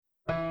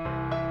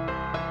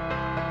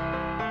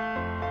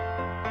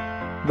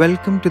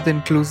Welcome to the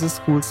Inclusive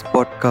Schools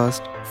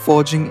podcast,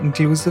 Forging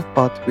Inclusive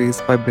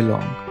Pathways by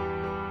Belong.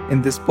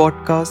 In this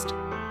podcast,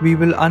 we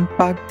will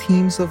unpack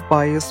themes of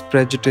bias,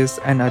 prejudice,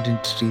 and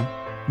identity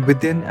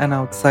within and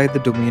outside the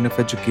domain of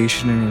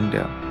education in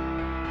India.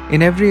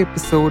 In every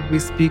episode, we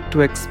speak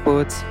to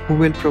experts who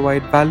will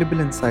provide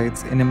valuable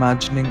insights in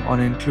imagining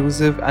an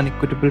inclusive and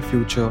equitable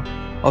future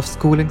of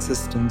schooling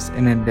systems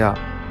in India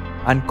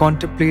and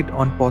contemplate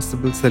on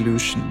possible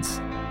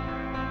solutions.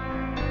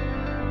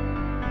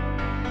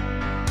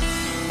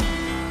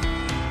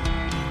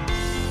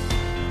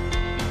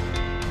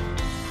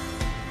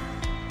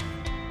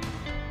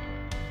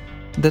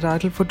 The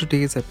title for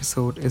today's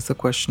episode is The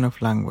Question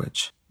of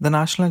Language. The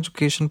National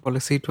Education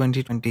Policy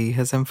 2020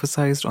 has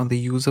emphasized on the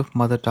use of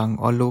mother tongue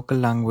or local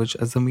language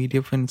as the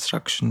medium of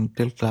instruction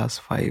till class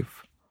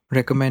 5,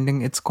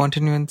 recommending its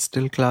continuance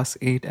till class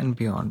 8 and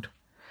beyond.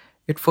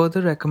 It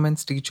further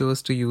recommends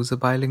teachers to use a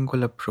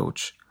bilingual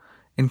approach,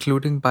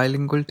 including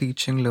bilingual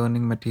teaching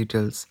learning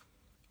materials,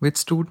 with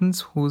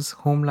students whose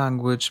home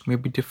language may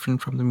be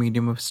different from the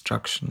medium of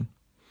instruction.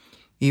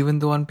 Even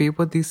though on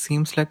paper this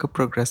seems like a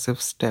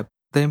progressive step,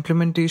 the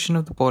implementation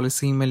of the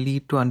policy may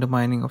lead to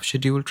undermining of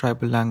scheduled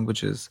tribal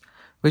languages,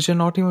 which are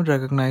not even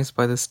recognized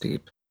by the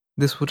state.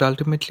 This would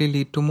ultimately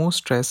lead to more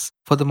stress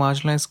for the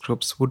marginalized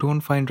groups who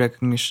don't find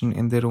recognition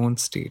in their own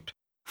state.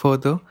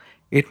 Further,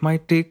 it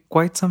might take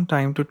quite some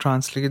time to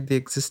translate the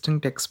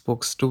existing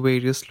textbooks to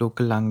various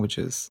local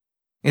languages.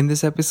 In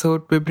this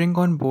episode, we bring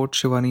on board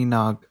Shivani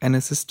Nag, an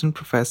assistant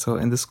professor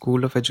in the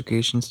School of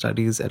Education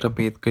Studies at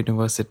Ambedkar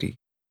University.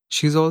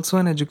 She is also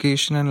an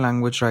education and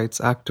language rights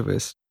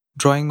activist,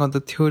 drawing on the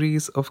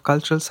theories of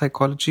cultural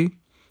psychology,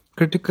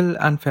 critical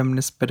and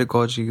feminist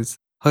pedagogies.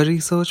 Her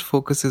research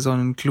focuses on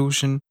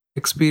inclusion,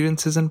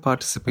 experiences and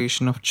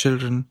participation of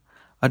children,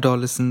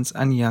 adolescents,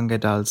 and young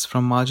adults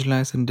from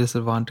marginalized and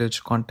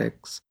disadvantaged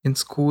contexts in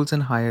schools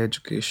and higher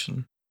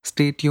education.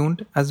 Stay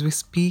tuned as we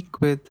speak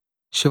with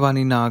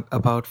Shivani Nag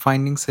about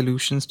finding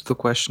solutions to the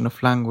question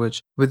of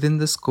language within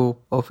the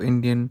scope of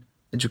Indian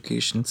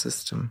education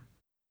system.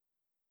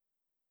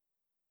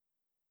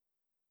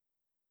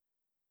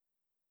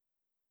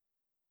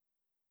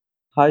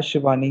 Hi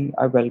Shivani,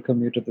 I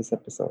welcome you to this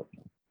episode.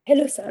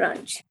 Hello,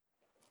 Saransh.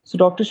 So,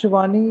 Dr.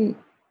 Shivani,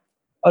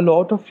 a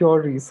lot of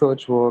your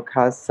research work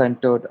has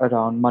centered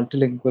around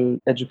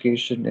multilingual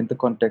education in the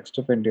context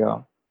of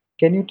India.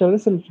 Can you tell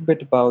us a little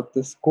bit about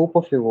the scope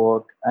of your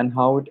work and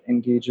how it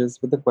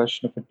engages with the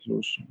question of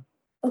inclusion?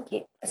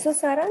 Okay, so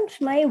Saransh,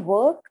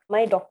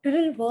 my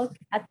doctoral work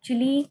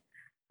actually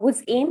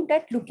was aimed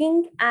at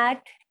looking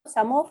at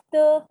some of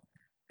the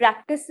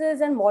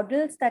practices and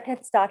models that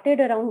had started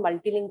around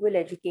multilingual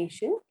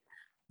education.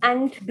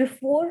 And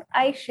before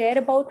I share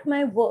about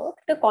my work,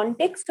 the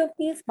context of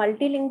these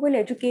multilingual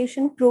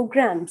education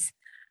programs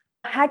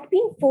had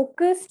been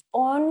focused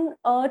on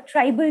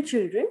tribal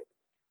children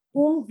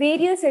whom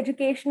various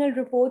educational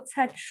reports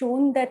had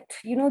shown that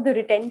the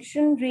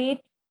retention rate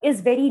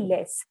is very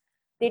less.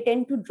 They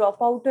tend to drop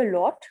out a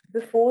lot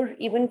before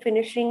even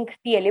finishing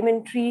the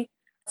elementary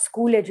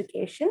school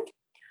education.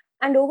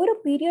 And over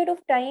a period of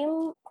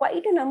time,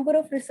 quite a number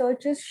of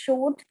researchers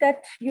showed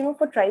that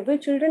for tribal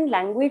children,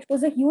 language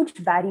was a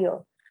huge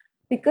barrier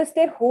because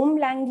their home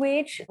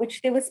language,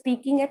 which they were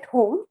speaking at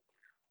home,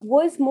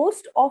 was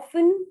most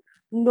often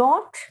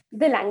not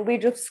the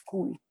language of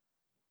school.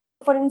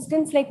 For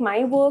instance, like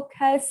my work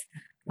has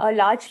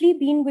largely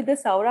been with the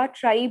Saura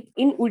tribe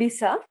in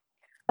Odisha.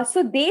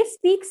 So they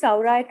speak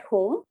Saura at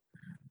home,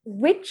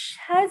 which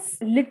has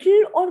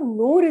little or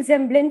no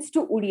resemblance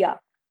to Odia,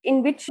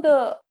 in which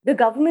the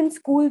government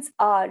schools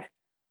are.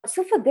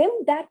 So for them,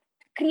 that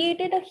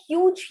created a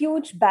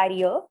huge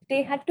barrier.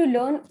 They had to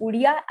learn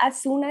Odia as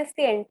soon as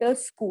they enter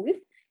school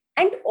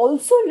and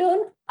also learn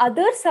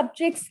other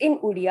subjects in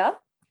Odia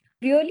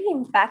really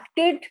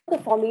impacted the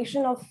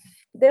formation of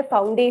their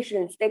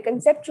foundations, their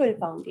conceptual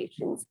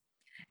foundations.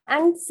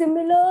 And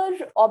similar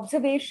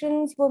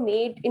observations were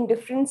made in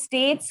different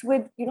states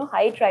with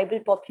high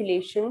tribal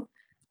population.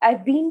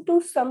 I've been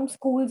to some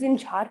schools in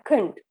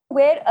Jharkhand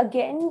where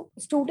again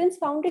students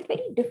found it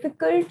very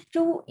difficult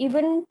to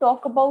even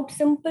talk about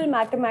simple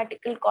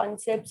mathematical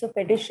concepts of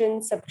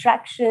addition,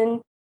 subtraction.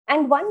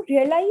 And one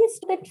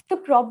realized that the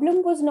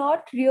problem was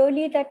not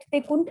really that they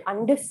couldn't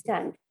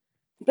understand,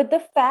 but the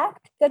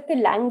fact that the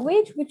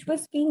language which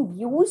was being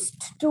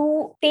used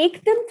to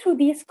take them through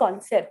these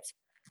concepts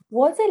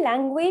was a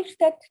language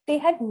that they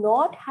had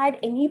not had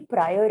any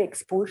prior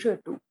exposure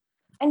to.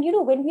 And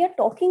when we are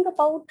talking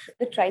about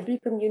the tribal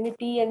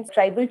community and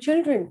tribal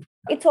children,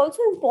 it's also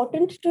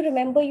important to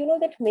remember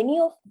that many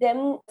of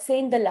them, say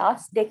in the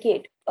last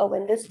decade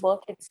when this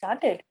work had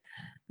started,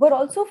 were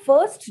also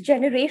first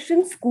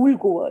generation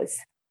schoolgoers.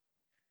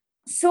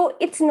 So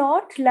it's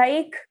not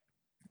like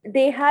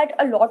they had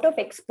a lot of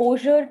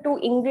exposure to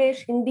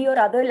English, Hindi, or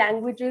other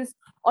languages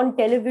on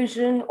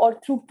television or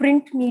through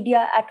print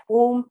media at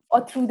home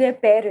or through their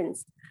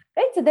parents.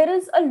 right? So there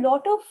is a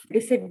lot of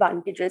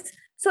disadvantages.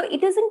 So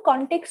it is in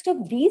context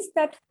of these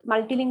that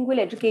multilingual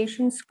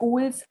education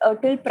schools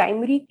till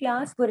primary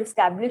class were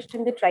established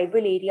in the tribal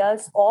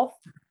areas of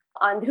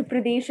Andhra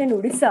Pradesh and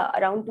Odisha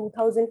around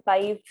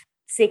 2005,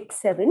 6,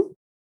 7.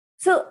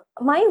 So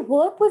my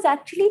work was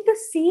actually to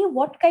see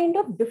what kind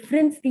of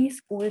difference these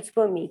schools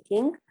were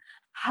making,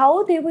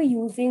 how they were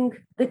using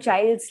the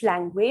child's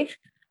language,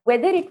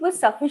 whether it was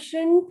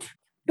sufficient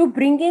to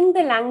bring in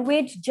the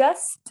language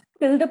just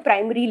till the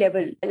primary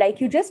level. Like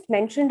you just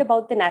mentioned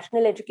about the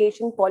national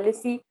education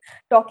policy,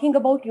 talking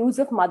about use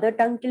of mother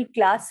tongue till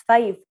class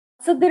 5.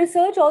 So the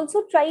research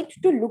also tried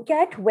to look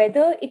at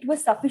whether it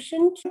was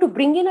sufficient to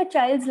bring in a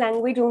child's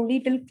language only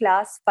till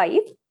class 5.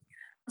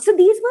 So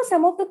these were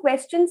some of the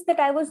questions that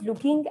I was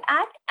looking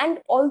at. And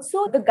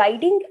also the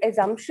guiding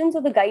assumptions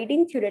or the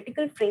guiding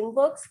theoretical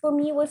frameworks for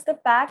me was the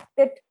fact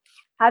that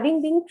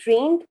having been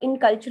trained in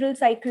cultural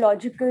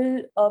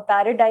psychological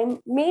paradigm,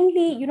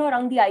 mainly,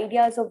 around the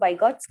ideas of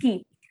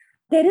Vygotsky,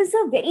 there is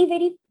a very,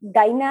 very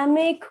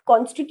dynamic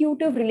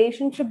constitutive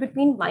relationship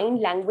between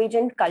mind, language,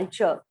 and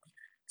culture.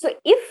 So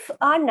if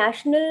our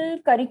national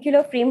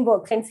curricular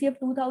framework, NCF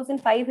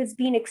 2005, has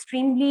been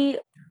extremely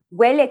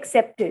well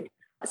accepted,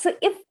 so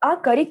if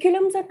our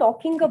curriculums are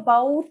talking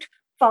about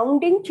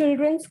founding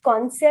children's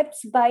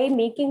concepts by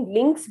making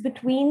links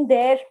between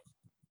their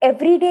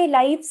everyday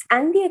lives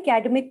and the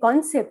academic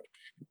concept,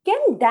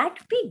 can that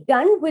be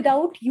done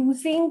without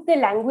using the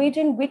language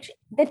in which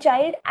the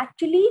child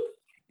actually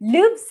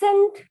lives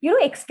and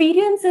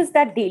experiences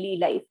that daily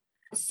life?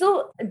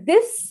 So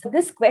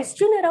this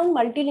question around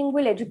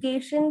multilingual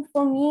education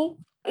for me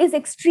is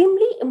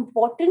extremely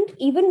important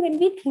even when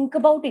we think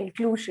about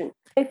inclusion.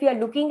 If we are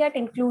looking at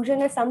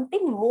inclusion as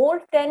something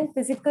more than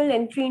physical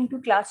entry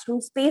into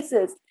classroom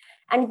spaces,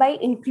 and by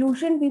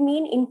inclusion we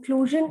mean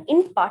inclusion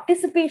in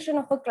participation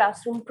of a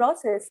classroom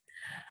process,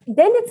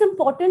 then it's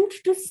important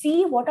to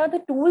see what are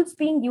the tools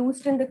being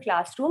used in the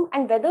classroom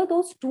and whether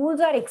those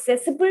tools are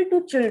accessible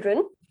to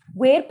children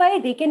whereby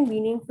they can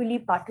meaningfully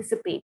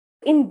participate.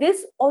 In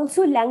this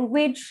also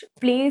language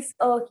plays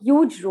a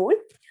huge role.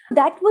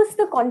 That was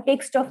the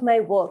context of my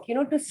work,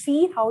 to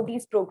see how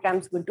these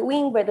programs were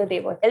doing, whether they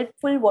were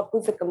helpful, what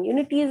was the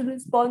community's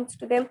response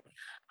to them,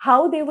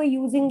 how they were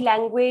using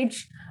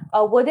language,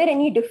 were there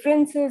any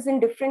differences in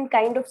different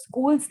kind of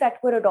schools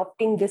that were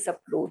adopting this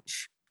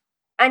approach,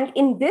 and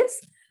in this,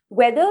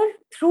 whether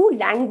through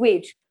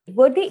language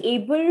were they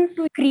able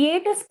to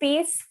create a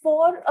space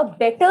for a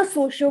better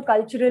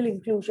socio-cultural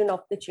inclusion of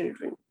the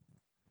children.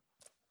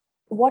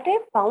 What I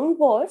found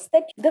was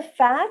that the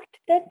fact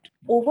that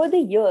over the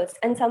years,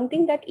 and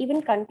something that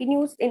even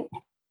continues in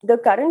the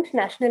current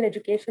national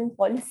education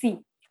policy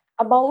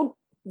about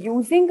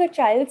using a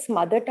child's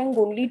mother tongue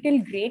only till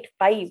grade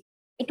 5,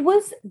 it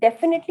was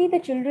definitely the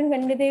children,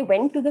 when they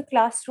went to the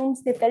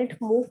classrooms, they felt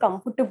more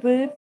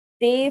comfortable.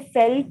 They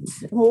felt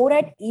more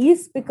at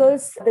ease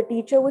because the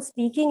teacher was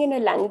speaking in a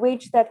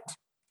language that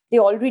they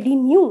already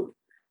knew.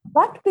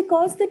 But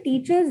because the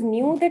teachers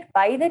knew that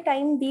by the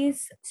time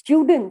these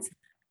students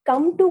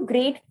come to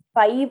grade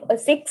 5 or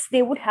 6,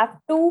 they would have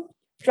to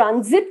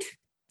transit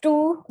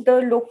to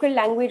the local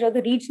language or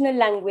the regional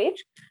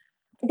language,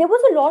 there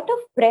was a lot of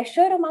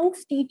pressure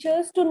amongst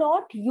teachers to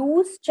not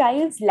use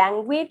child's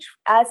language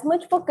as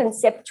much for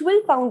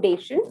conceptual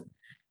foundation,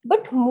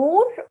 but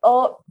more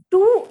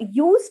to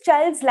use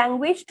child's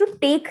language to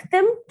take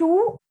them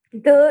to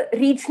the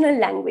regional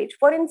language.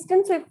 For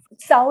instance, if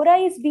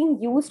Saura is being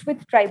used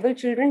with tribal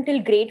children till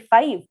grade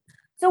 5,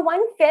 so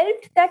one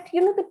felt that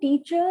the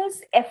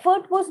teacher's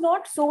effort was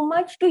not so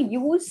much to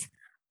use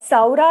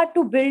Saura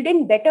to build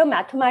in better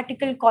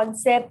mathematical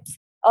concepts,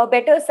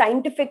 better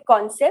scientific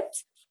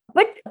concepts,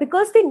 but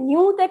because they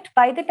knew that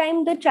by the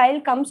time the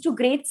child comes to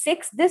grade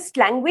 6, this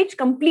language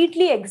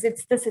completely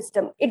exits the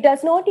system. It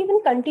does not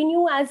even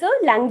continue as a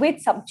language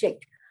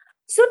subject.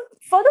 So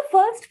for the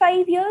first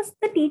 5 years,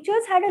 the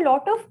teachers had a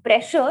lot of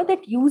pressure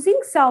that using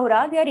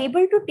Saura, they are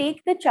able to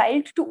take the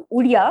child to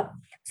Odia,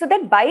 so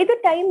that by the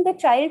time the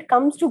child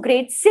comes to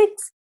grade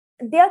 6,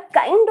 they are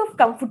kind of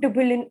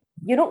comfortable in,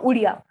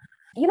 Odia.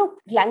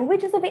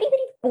 Language is a very,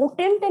 very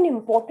potent and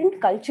important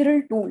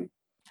cultural tool.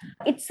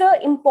 It's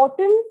an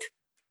important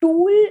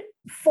tool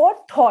for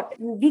thought.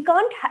 We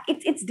can't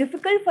it's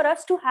difficult for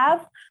us to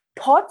have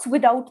thoughts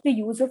without the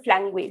use of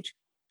language.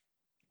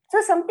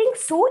 So something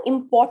so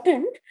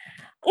important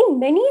in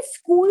many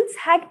schools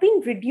had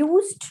been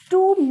reduced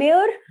to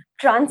mere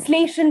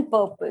translation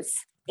purpose.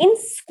 In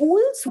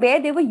schools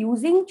where they were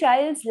using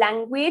child's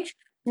language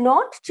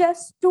not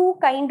just to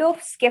kind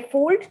of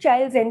scaffold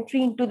child's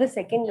entry into the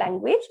second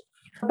language,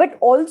 but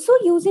also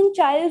using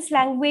child's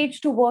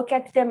language to work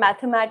at their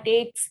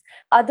mathematics,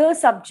 other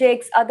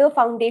subjects, other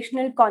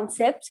foundational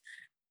concepts,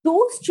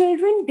 those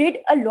children did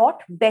a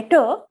lot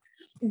better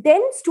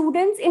than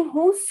students in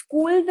whose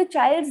school the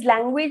child's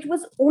language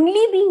was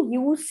only being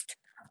used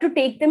to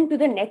take them to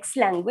the next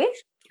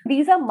language.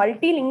 These are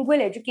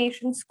multilingual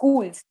education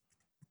schools.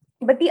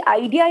 But the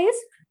idea is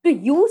to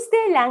use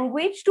their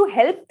language to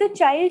help the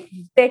child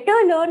better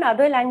learn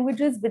other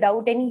languages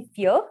without any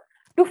fear,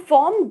 to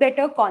form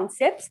better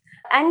concepts.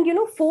 And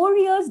 4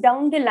 years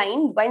down the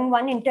line, when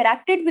one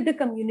interacted with the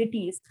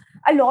communities,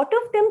 a lot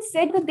of them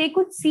said that they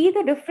could see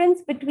the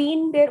difference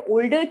between their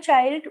older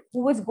child who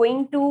was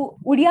going to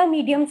Udiya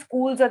medium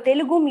schools or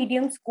Telugu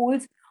medium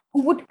schools,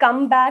 who would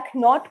come back,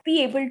 not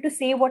be able to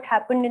say what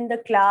happened in the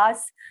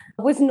class,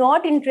 was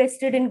not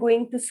interested in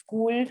going to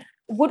school,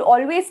 would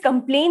always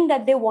complain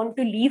that they want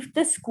to leave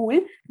the school.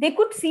 They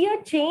could see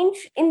a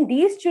change in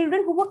these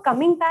children who were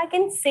coming back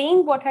and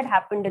saying what had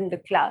happened in the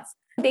class.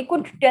 They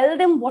could tell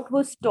them what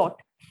was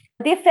taught.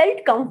 They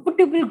felt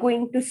comfortable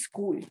going to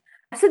school.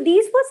 So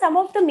these were some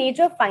of the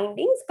major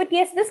findings. But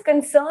yes, this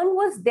concern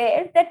was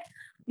there that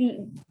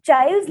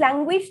child's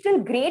language till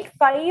grade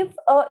 5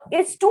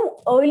 is too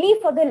early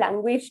for the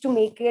language to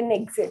make an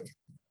exit.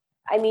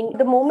 I mean,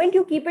 the moment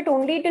you keep it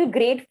only till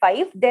grade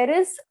 5, there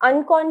is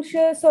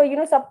unconscious or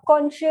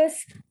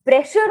subconscious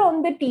pressure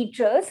on the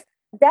teachers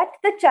that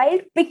the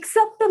child picks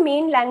up the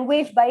main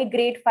language by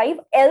grade 5,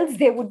 else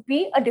there would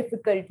be a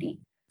difficulty.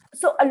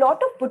 So a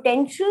lot of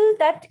potential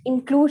that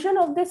inclusion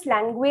of this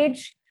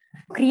language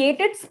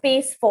created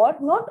space for,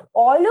 not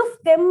all of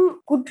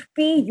them could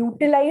be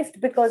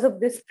utilized because of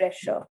this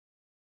pressure.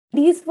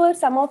 These were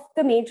some of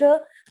the major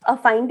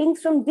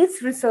findings from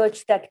this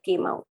research that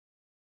came out.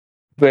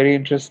 Very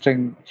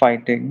interesting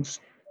findings.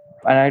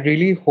 And I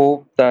really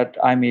hope that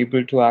I'm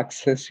able to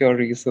access your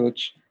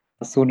research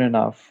soon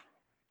enough.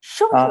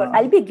 Sure, sure. Uh,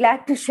 I'll be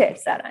glad to share,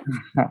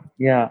 Saransh.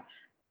 yeah.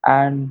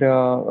 And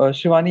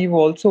Shivani, you've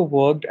also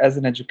worked as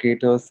an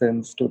educator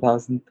since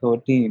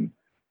 2013.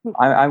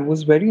 I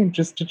was very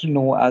interested to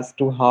know as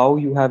to how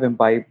you have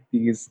imbibed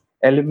these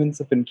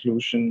elements of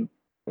inclusion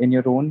in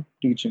your own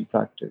teaching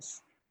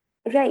practice.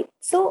 Right.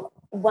 So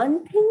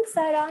one thing,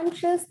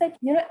 Saransh, is that,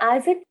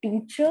 as a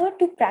teacher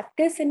to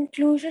practice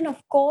inclusion,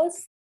 of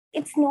course,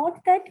 it's not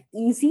that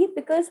easy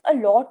because a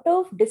lot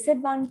of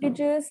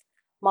disadvantages,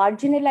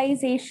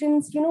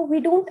 marginalizations, we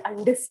don't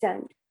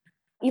understand.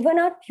 Even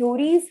our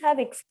theories have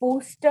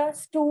exposed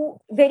us to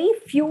very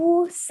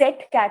few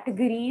set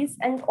categories,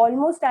 and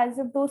almost as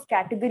if those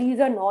categories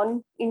are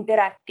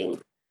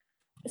non-interacting.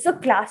 So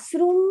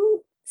classroom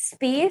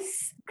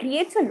space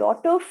creates a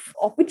lot of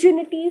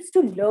opportunities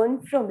to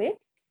learn from it.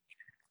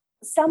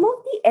 Some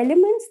of the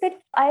elements that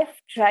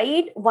I've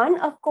tried, one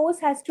of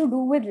course has to do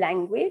with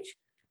language.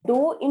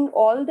 Though in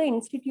all the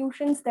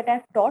institutions that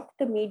I've taught,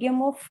 the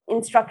medium of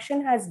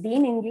instruction has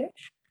been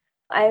English.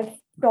 I've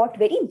taught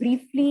very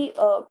briefly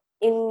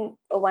in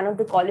one of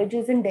the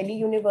colleges in Delhi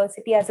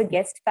University as a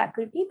guest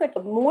faculty,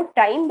 but more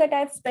time that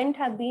I've spent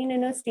have been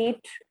in a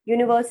state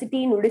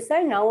university in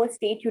Odisha, now a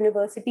state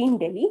university in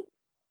Delhi,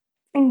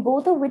 in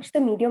both of which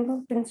the medium of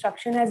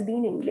instruction has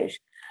been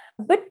English.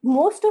 But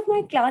most of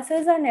my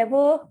classes are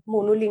never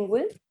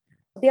monolingual.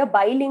 They are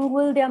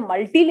bilingual, they are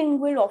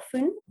multilingual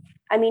often.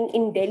 I mean,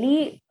 in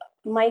Delhi,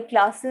 my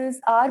classes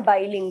are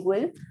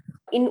bilingual.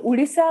 In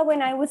Odisha,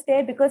 when I was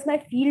there, because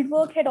my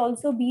fieldwork had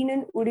also been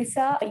in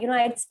Odisha,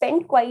 I had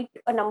spent quite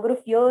a number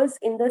of years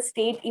in the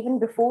state even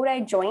before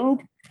I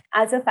joined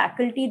as a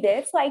faculty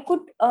there. So I could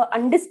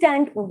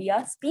understand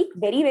Odia, speak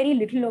very, very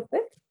little of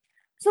it.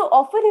 So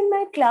often in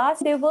my class,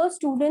 there were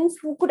students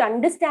who could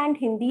understand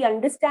Hindi,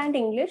 understand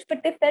English,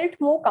 but they felt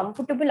more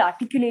comfortable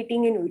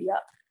articulating in Odia.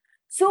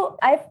 So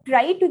I've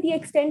tried to the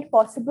extent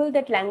possible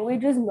that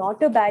language is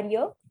not a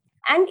barrier.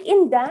 And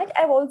in that,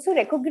 I've also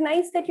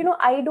recognized that,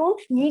 I don't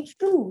need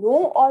to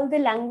know all the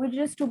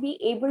languages to be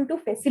able to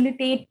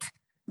facilitate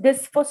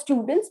this for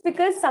students,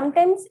 because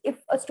sometimes if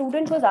a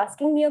student was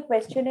asking me a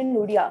question in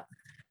Odia,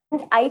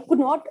 I could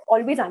not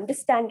always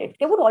understand it,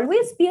 there would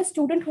always be a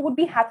student who would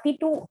be happy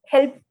to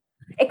help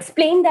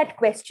explain that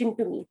question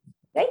to me.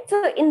 Right.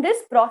 So in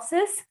this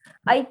process,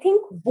 I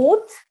think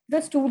both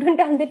the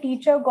student and the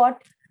teacher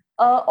got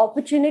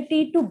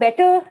opportunity to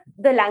better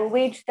the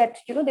language that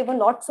they were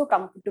not so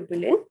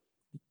comfortable in.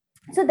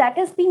 So that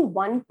has been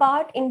one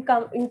part in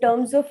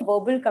terms of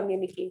verbal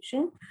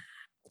communication.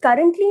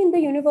 Currently, in the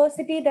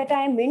university that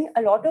I am in,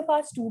 a lot of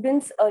our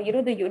students,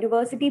 the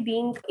university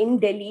being in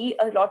Delhi,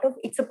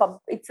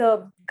 it's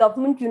a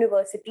government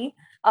university.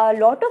 A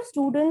lot of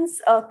students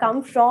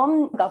come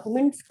from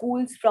government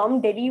schools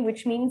from Delhi,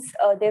 which means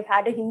they've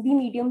had a Hindi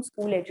medium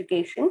school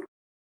education.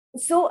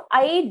 So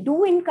I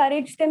do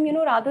encourage them,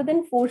 rather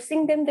than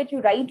forcing them that you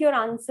write your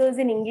answers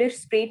in English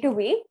straight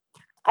away,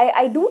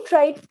 I do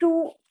try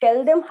to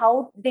tell them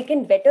how they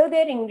can better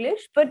their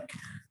English, but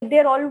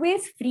they're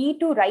always free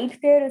to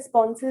write their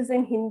responses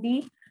in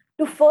Hindi,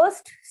 to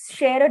first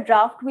share a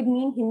draft with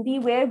me in Hindi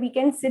where we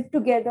can sit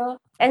together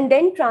and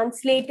then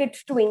translate it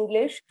to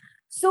English.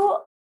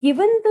 So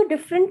given the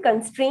different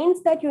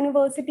constraints that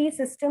university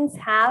systems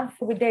have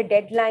with their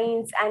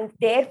deadlines and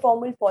their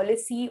formal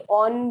policy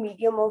on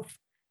medium of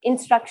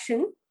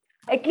instruction,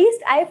 at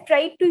least I've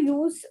tried to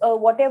use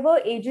whatever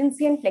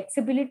agency and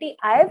flexibility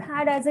I've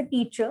had as a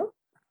teacher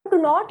to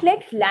not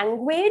let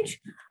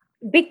language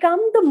become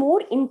the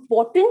more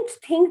important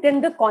thing than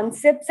the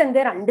concepts and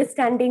their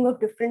understanding of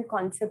different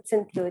concepts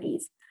and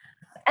theories.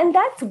 And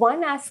that's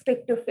one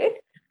aspect of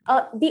it.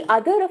 The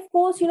other, of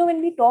course,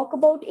 when we talk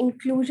about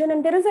inclusion,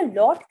 and there is a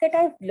lot that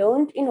I've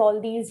learned in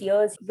all these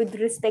years with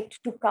respect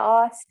to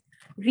caste,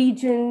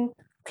 region,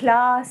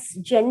 class,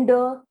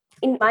 gender.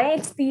 In my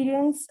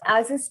experience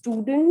as a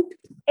student,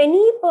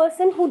 any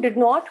person who did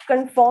not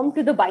conform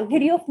to the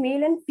binary of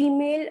male and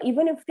female,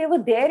 even if they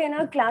were there in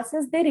our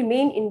classes, they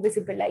remain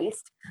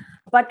invisibilized.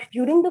 But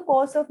during the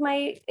course of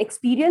my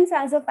experience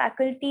as a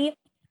faculty,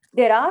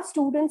 there are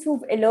students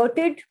who've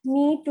alerted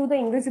me to the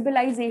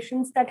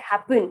invisibilizations that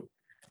happen.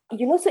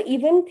 So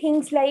even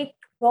things like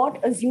not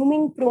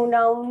assuming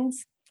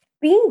pronouns,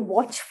 being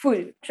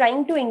watchful,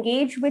 trying to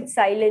engage with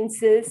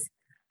silences.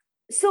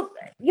 So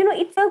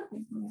it's a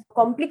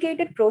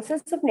complicated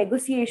process of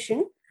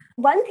negotiation.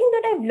 One thing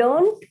that I've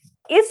learned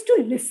is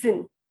to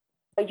listen.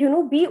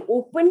 Be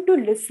open to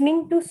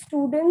listening to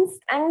students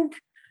and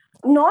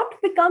not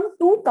become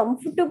too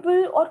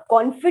comfortable or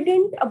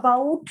confident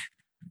about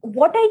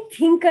what I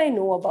think I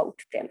know about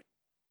them,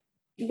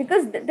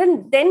 because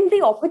then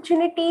the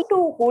opportunity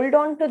to hold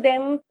on to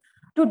them,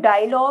 to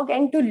dialogue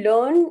and to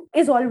learn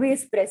is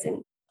always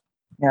present.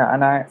 Yeah,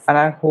 and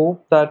I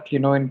hope that,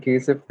 in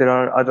case if there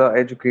are other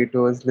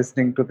educators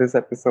listening to this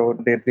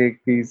episode, they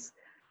take these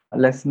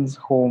lessons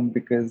home,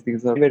 because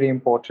these are very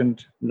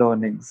important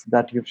learnings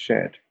that you've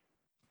shared.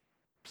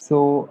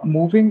 So,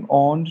 moving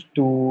on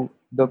to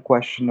the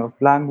question of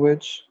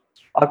language.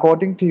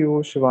 According to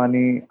you,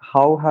 Shivani,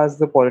 how has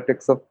the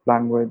politics of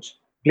language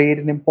played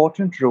an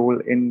important role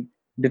in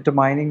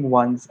determining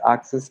one's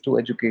access to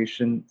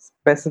education,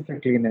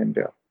 specifically in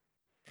India?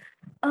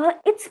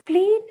 It's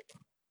played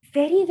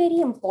very, very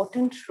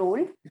important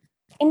role.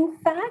 In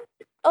fact,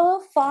 a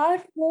far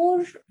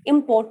more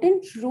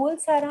important role,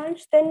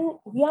 Saransh, than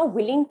we are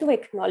willing to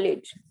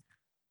acknowledge.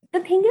 The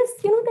thing is,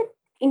 that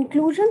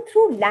inclusion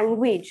through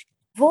language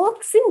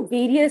works in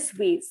various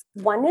ways.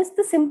 One is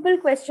the simple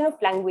question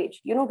of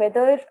language,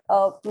 whether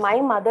my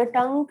mother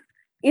tongue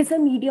is a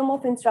medium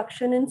of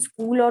instruction in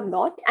school or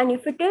not. And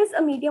if it is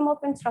a medium of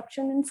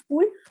instruction in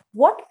school,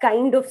 what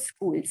kind of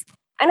schools?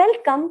 And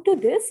I'll come to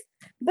this,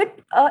 but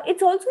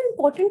it's also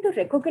important to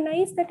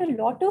recognize that a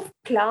lot of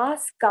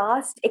class,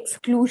 caste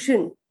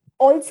exclusion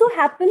also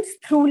happens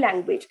through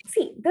language.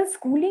 See, the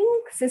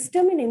schooling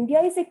system in India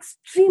is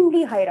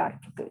extremely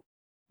hierarchical,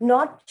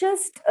 not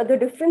just the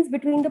difference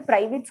between the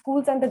private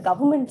schools and the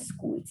government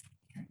schools.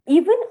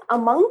 Even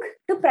among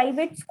the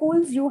private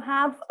schools, you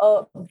have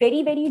a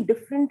very, very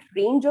different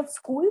range of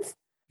schools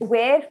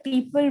where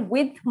people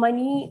with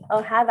money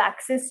have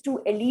access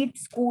to elite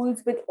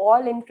schools with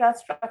all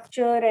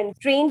infrastructure and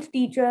trained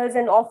teachers,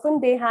 and often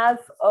they have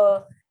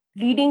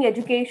leading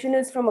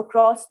educationists from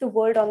across the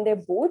world on their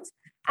boards.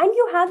 And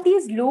you have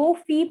these low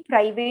fee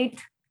private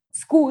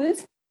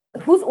schools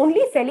whose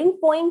only selling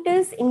point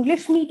is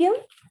English medium,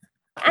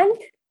 and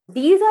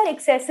these are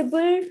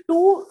accessible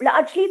to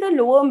largely the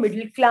lower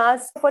middle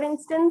class. For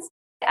instance,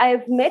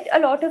 I've met a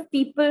lot of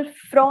people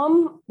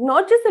from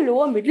not just the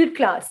lower middle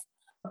class,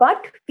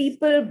 but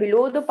people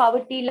below the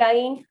poverty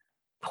line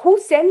who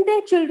send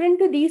their children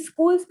to these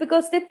schools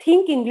because they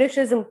think English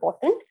is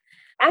important.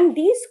 And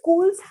these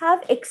schools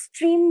have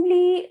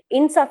extremely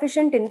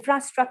insufficient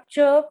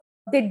infrastructure.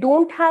 They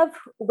don't have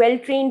well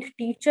trained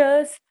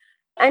teachers,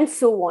 and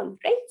so on,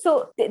 right?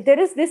 So there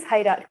is this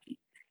hierarchy.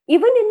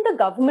 Even in the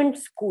government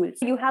schools,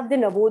 you have the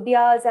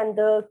Navodayas and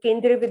the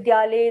Kendriya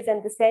Vidyalays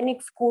and the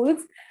Sainik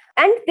schools,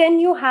 and then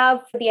you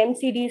have the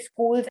MCD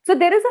schools. So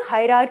there is a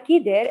hierarchy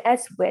there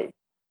as well.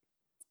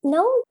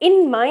 Now,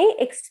 in my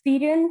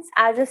experience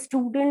as a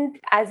student,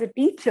 as a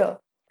teacher,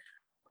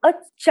 a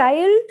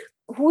child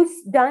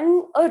who's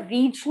done a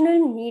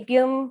regional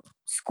medium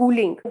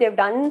schooling, they've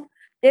done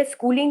their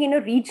schooling in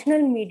a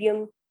regional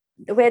medium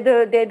where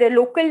the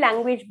local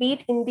language, be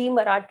it Hindi,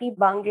 Marathi,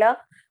 Bangla,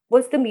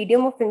 was the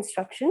medium of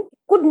instruction,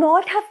 could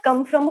not have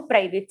come from a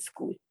private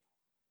school,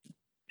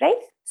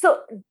 right? So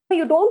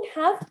you don't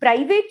have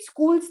private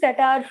schools that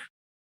are,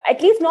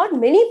 at least not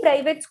many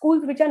private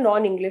schools which are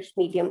non-English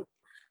medium.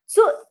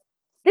 So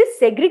this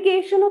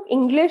segregation of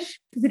English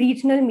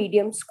regional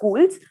medium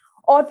schools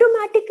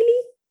automatically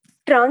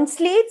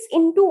translates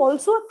into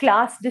also a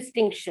class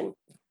distinction.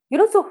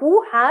 So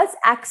who has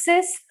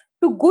access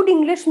to good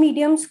English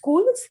medium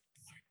schools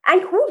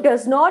and who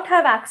does not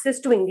have access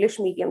to English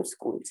medium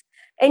schools?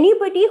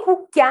 Anybody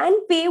who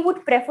can pay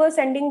would prefer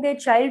sending their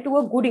child to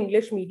a good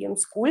English medium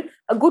school,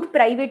 a good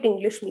private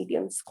English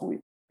medium school.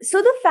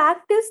 So the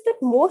fact is that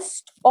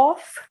most of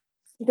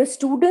the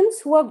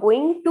students who are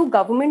going to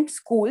government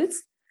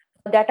schools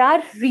that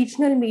are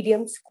regional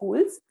medium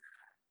schools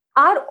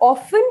are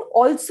often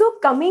also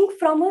coming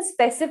from a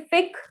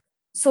specific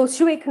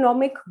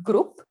socioeconomic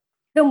group.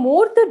 The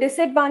more the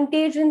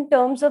disadvantage in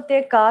terms of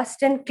their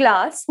caste and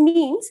class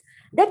means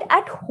that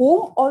at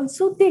home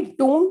also they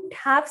don't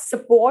have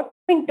support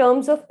in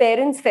terms of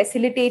parents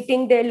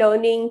facilitating their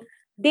learning.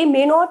 They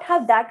may not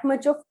have that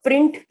much of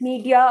print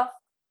media,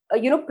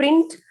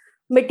 print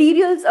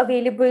materials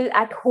available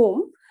at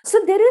home.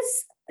 So there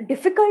is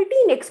difficulty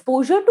in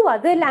exposure to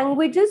other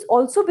languages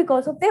also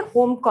because of their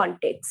home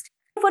context.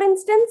 For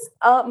instance,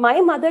 my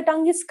mother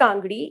tongue is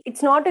Kangri.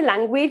 It's not a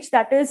language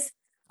that is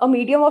a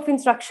medium of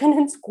instruction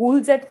in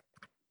schools at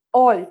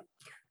all.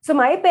 So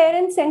my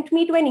parents sent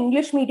me to an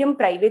English medium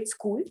private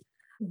school.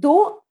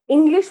 Though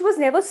English was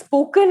never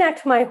spoken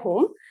at my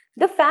home,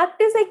 the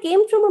fact is I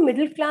came from a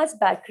middle class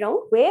background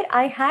where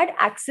I had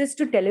access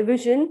to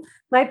television.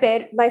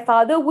 My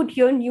father would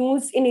hear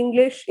news in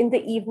English in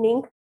the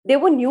evening. There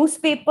were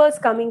newspapers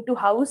coming to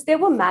house. There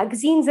were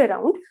magazines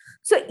around.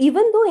 So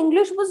even though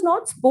English was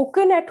not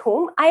spoken at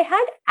home, I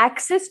had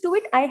access to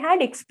it. I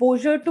had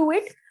exposure to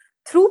it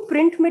through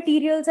print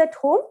materials at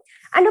home.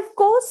 And of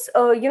course,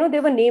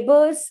 there were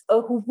neighbors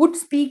who would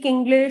speak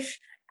English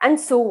and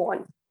so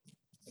on.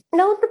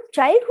 Now, the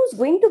child who's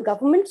going to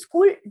government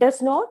school does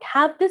not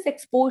have this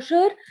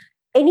exposure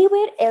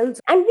anywhere else.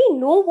 And we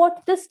know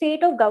what the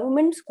state of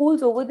government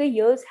schools over the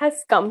years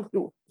has come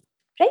to,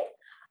 right?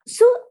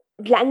 So,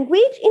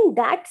 language in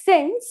that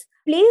sense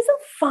plays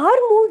a far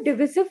more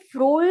divisive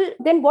role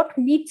than what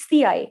meets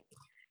the eye.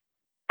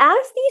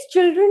 As these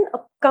children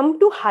come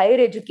to higher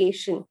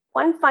education,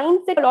 one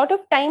finds that a lot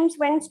of times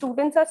when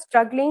students are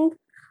struggling,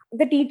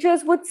 the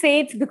teachers would say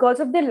it's because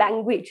of the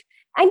language.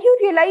 And you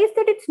realize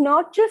that it's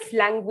not just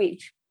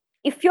language.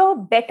 If your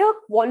better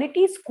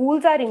quality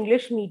schools are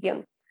English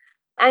medium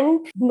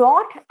and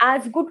not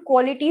as good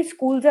quality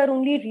schools are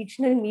only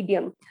regional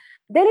medium,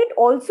 then it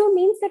also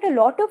means that a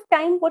lot of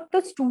time what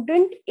the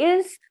student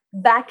is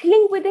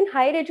battling with in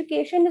higher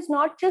education is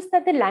not just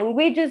that the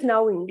language is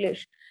now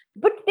English,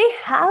 but they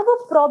have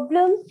a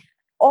problem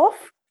of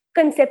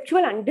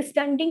conceptual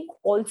understanding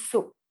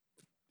also.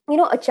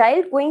 A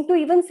child going to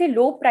even say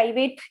low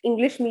private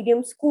English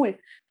medium school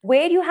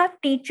where you have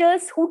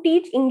teachers who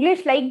teach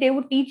English like they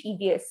would teach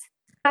EVS.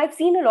 I've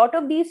seen a lot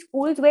of these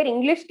schools where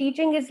English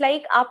teaching is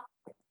like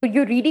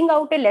you're reading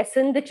out a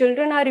lesson, the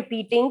children are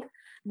repeating,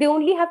 they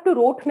only have to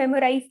rote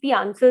memorize the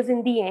answers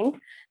in the end.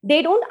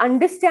 They don't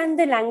understand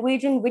the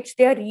language in which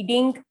they are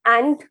reading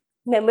and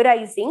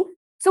memorizing.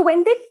 So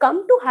when they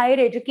come to higher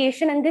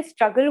education and they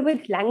struggle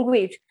with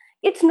language,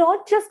 it's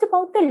not just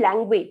about the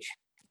language,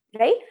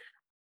 right?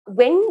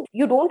 When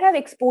you don't have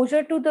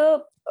exposure to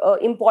the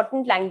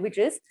important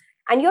languages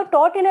and you're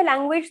taught in a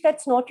language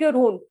that's not your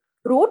own,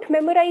 rote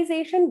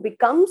memorization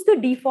becomes the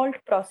default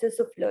process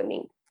of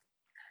learning.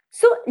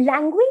 So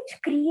language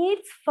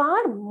creates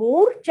far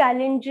more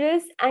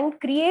challenges and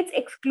creates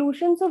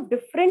exclusions of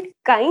different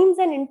kinds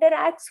and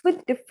interacts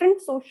with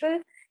different social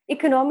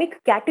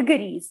economic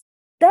categories.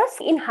 Thus,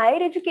 in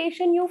higher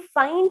education, you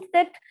find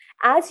that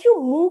as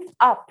you move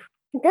up,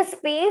 the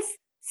space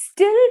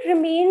still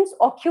remains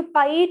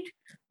occupied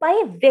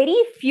by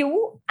very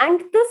few and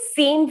the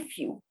same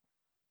few.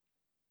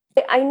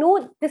 I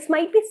know this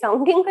might be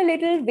sounding a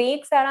little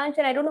vague, Saransh,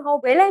 and I don't know how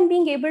well I'm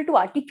being able to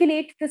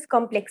articulate this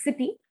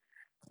complexity.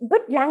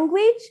 But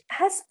language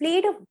has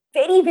played a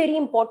very, very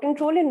important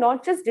role in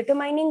not just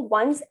determining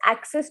one's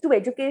access to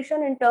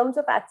education in terms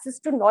of access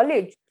to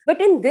knowledge, but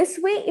in this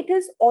way, it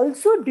is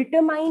also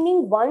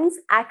determining one's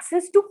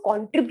access to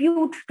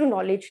contribute to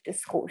knowledge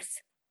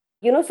discourse.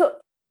 So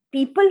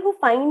people who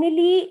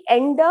finally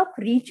end up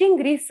reaching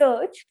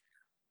research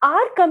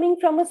are coming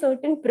from a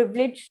certain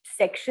privileged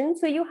section.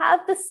 So you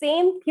have the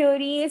same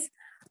theories,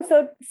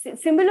 so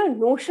similar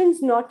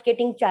notions not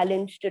getting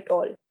challenged at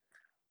all.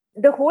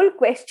 The whole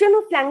question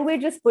of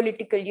language is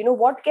political.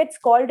 What gets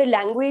called a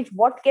language,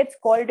 what gets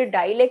called a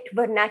dialect,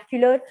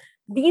 vernacular,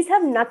 these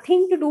have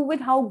nothing to do with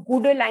how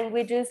good a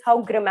language is,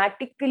 how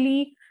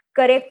grammatically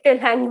correct a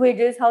language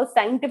is, how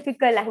scientific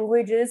a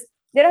language is.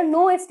 There are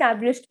no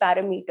established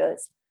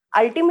parameters.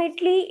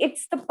 Ultimately,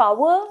 it's the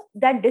power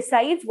that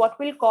decides what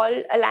we'll call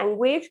a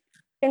language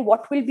and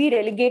what will be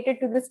relegated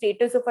to the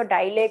status of a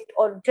dialect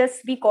or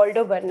just be called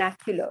a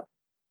vernacular.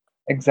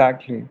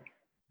 Exactly.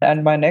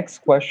 And my next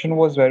question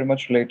was very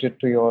much related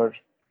to your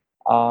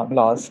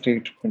last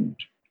statement.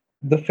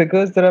 The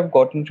figures that I've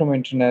gotten from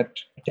internet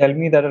tell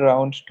me that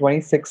around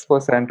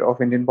 26%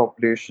 of Indian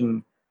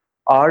population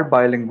are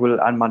bilingual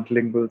and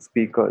multilingual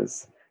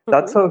speakers.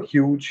 That's a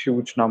huge,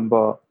 huge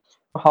number.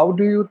 How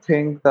do you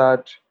think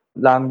that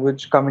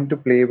language come into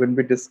play when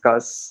we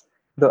discuss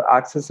the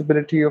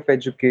accessibility of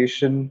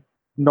education,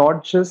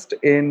 not just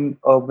in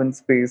urban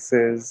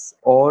spaces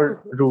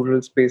or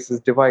rural spaces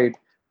divide,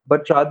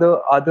 but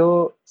rather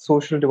other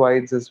social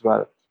divides as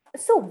well?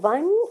 So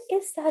one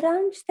is,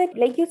 Saransh, that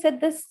like you said,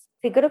 this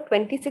figure of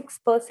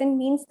 26%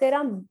 means there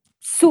are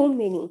so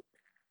many.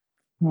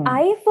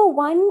 I, for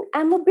one,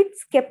 am a bit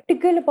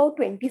skeptical about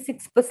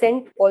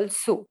 26%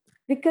 also,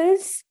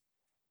 because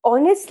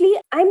honestly,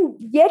 I'm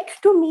yet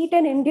to meet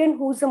an Indian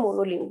who's a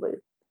monolingual.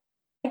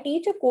 I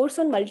teach a course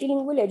on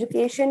multilingual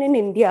education in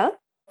India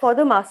for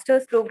the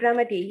master's program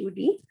at AUD.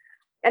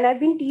 And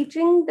I've been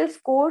teaching this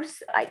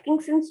course, I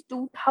think, since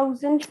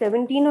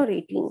 2017 or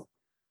 18.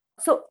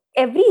 So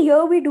every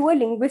year we do a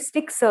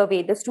linguistic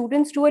survey. The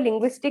students do a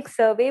linguistic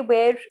survey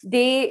where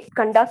they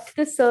conduct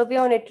the survey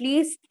on at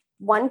least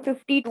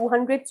 150,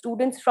 200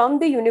 students from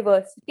the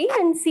university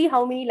and see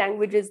how many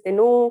languages they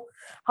know,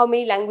 how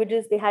many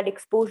languages they had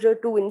exposure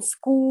to in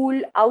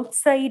school,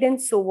 outside, and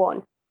so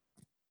on.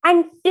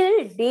 And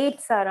till date,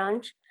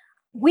 Saransh,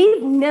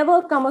 we've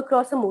never come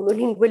across a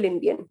monolingual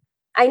Indian.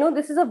 I know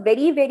this is a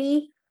very,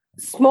 very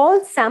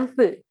small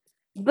sample,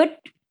 but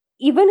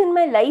even in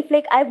my life,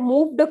 like I've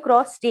moved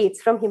across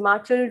states from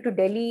Himachal to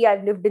Delhi,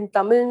 I've lived in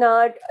Tamil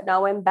Nadu,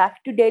 now I'm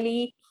back to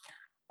Delhi.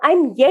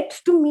 I'm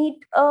yet to meet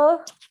a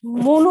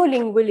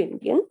monolingual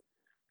Indian.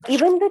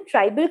 Even the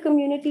tribal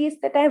communities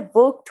that I've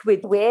worked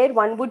with, where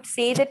one would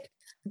say that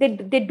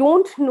they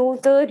don't know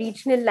the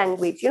regional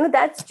language,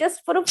 that's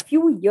just for a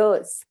few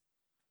years.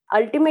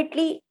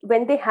 Ultimately,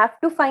 when they have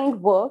to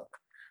find work,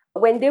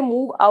 when they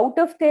move out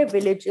of their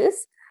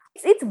villages,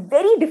 it's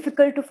very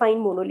difficult to find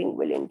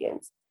monolingual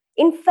Indians.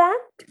 In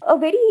fact, a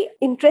very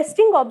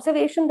interesting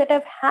observation that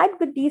I've had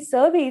with these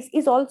surveys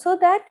is also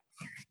that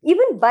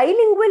even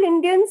bilingual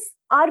Indians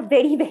are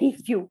very, very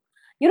few.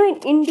 In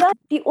India,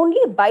 the only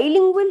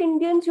bilingual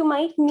Indians you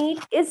might meet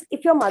is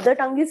if your mother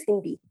tongue is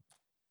Hindi.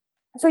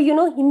 So,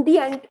 Hindi,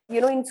 and,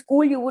 in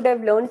school you would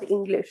have learned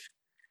English.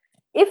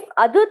 If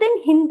other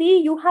than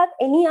Hindi, you have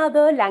any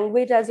other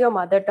language as your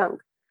mother tongue,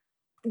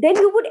 then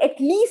you would at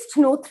least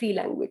know three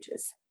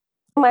languages.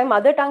 My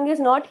mother tongue is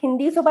not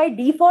Hindi, so by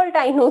default,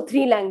 I know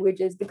three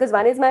languages because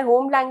one is my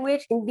home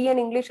language, Hindi and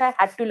English I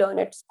had to learn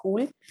at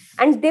school,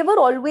 and they were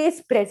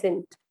always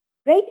present.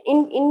 Right?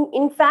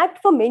 In fact,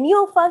 for many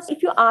of us,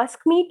 if you ask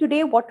me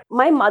today what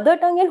my mother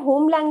tongue and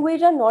home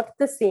language are not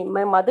the same.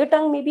 My mother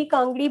tongue may be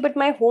Kangri, but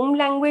my home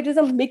language is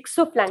a mix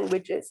of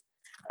languages.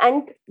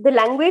 And the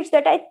language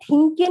that I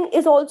think in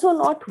is also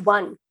not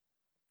one.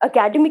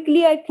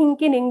 Academically, I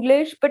think in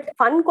English, but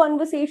fun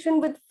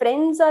conversation with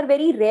friends are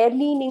very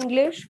rarely in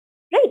English.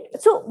 Right.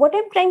 So what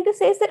I'm trying to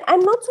say is that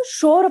I'm not so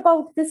sure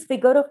about this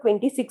figure of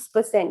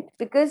 26%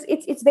 because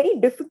it's very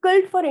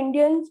difficult for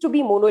Indians to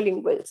be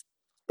monolinguals.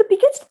 The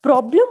biggest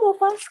problem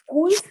of our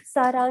schools,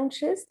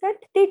 Saransh, is that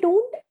they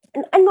don't,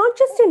 and not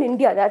just in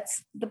India,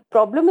 that's the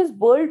problem is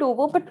world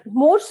over, but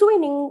more so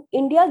in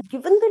India,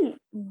 given the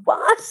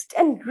vast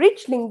and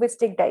rich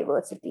linguistic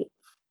diversity,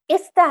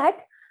 is that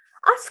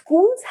our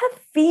schools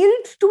have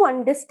failed to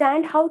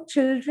understand how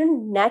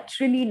children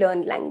naturally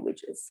learn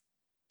languages.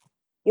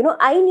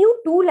 I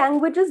knew two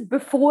languages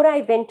before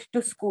I went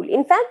to school.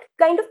 In fact,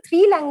 kind of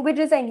three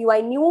languages I knew. I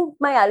knew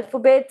my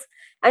alphabets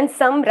and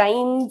some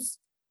rhymes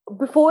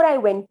before I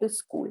went to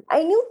school.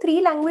 I knew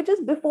three languages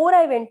before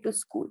I went to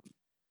school.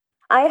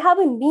 I have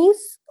a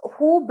niece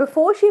who,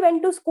 before she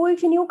went to school,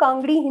 she knew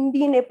Kangri,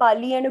 Hindi,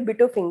 Nepali, and a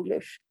bit of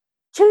English.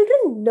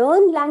 Children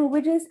learn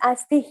languages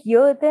as they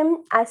hear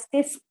them, as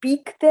they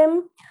speak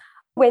them,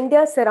 when they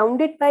are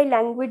surrounded by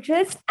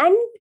languages, and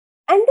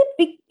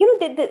they pick,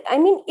 I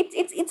mean,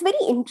 it's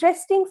very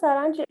interesting,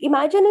 Saransh.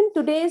 Imagine in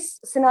today's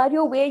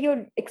scenario where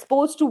you're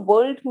exposed to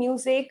world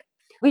music,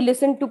 we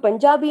listen to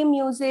Punjabi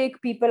music,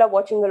 people are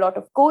watching a lot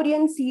of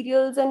Korean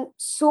serials, and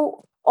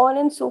so on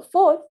and so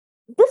forth.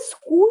 The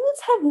schools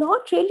have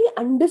not really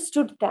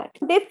understood that.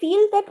 They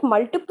feel that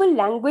multiple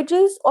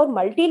languages or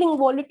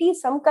multilinguality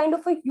is some kind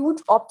of a huge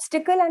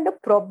obstacle and a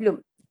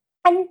problem.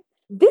 And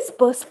this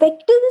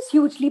perspective is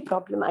hugely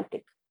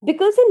problematic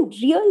because in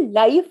real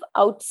life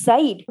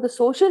outside the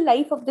social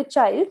life of the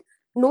child,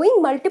 knowing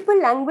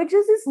multiple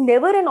languages is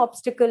never an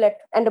obstacle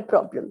and a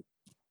problem.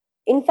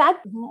 In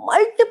fact,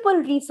 multiple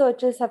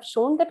researchers have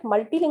shown that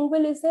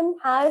multilingualism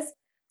has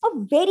a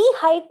very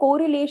high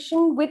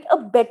correlation with a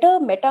better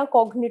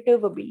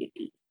metacognitive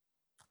ability.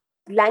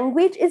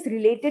 Language is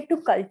related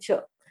to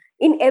culture.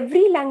 In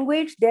every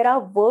language, there are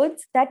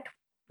words that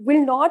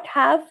will not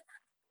have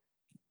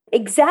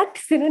exact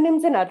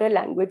synonyms in other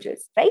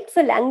languages, right?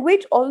 So,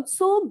 language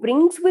also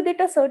brings with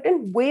it a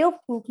certain way of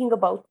thinking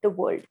about the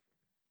world.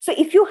 So,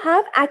 if you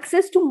have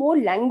access to more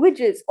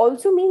languages,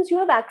 also means you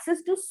have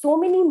access to so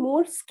many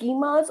more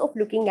schemas of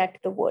looking at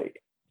the world.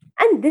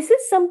 And this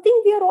is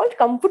something we are all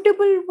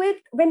comfortable with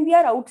when we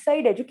are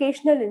outside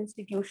educational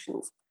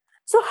institutions.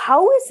 So,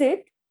 how is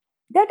it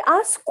that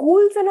our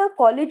schools and our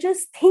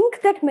colleges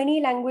think that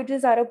many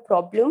languages are a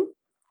problem?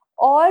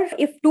 Or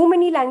if too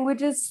many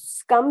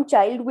languages come,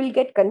 child will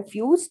get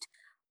confused.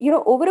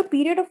 Over a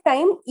period of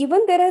time,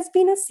 even there has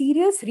been a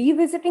serious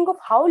revisiting of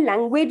how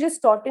language is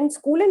taught in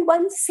school, and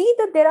one see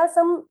that there are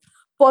some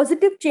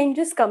positive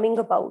changes coming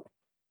about.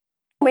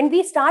 When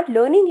we start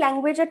learning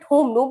language at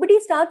home, nobody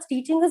starts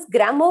teaching us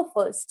grammar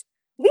first.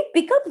 We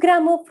pick up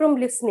grammar from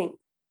listening.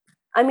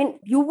 I mean,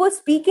 you were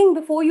speaking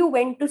before you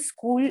went to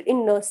school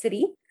in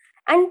nursery,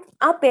 and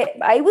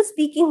I was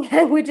speaking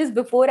languages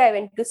before I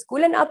went to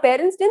school, and our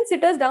parents didn't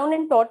sit us down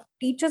and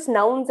teach us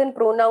nouns and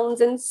pronouns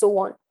and so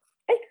on.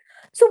 Right?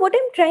 So, what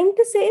I'm trying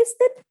to say is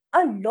that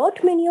a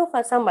lot many of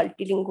us are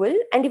multilingual,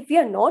 and if we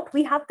are not,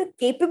 we have the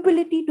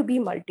capability to be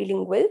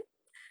multilingual.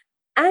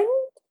 And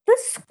the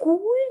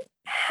school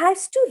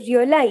has to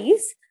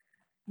realize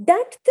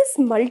that this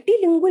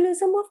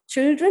multilingualism of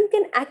children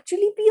can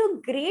actually be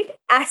a great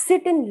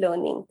asset in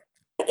learning.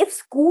 If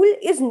school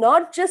is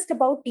not just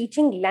about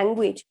teaching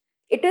language,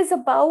 it is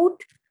about,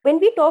 when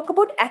we talk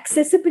about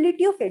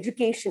accessibility of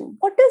education,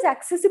 what does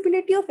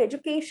accessibility of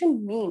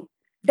education mean?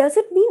 Does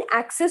it mean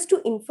access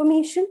to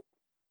information?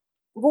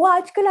 वो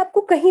आजकल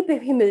आपको कहीं पे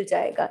भी मिल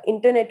जाएगा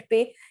internet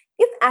पे.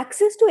 If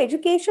access to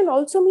education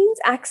also means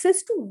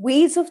access to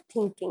ways of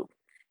thinking,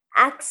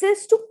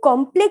 access to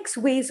complex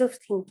ways of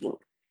thinking,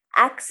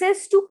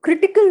 access to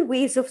critical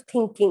ways of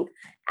thinking,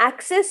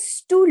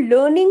 access to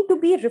learning to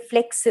be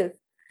reflexive,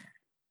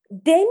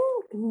 then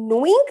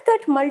knowing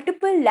that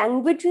multiple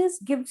languages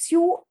gives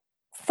you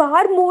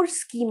far more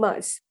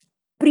schemas.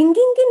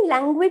 Bringing in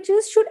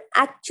languages should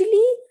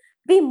actually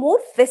be more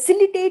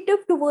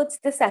facilitative towards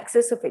this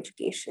access of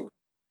education.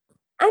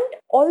 And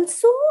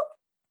also,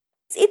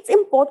 it's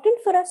important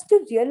for us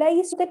to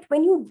realize that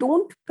when you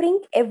don't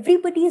bring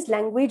everybody's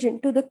language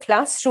into the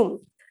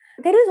classroom,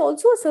 there is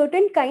also a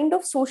certain kind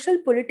of social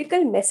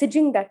political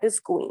messaging that is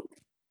going.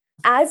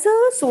 As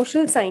a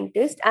social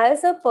scientist,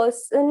 as a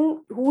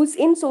person who's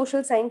in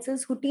social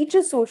sciences, who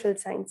teaches social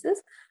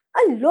sciences,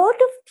 a lot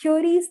of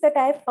theories that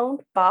I've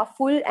found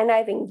powerful and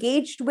I've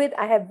engaged with,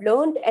 I have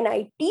learned, and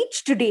I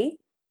teach today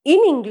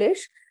in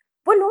English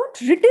were not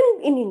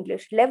written in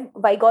English. Lev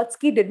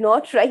Vygotsky did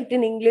not write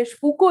in English.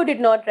 Foucault did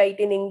not write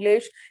in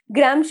English.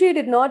 Gramsci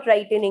did not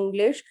write in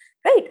English.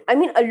 Right? I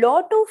mean, a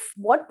lot of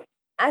what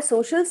as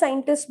social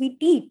scientists we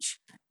teach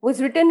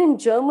was written in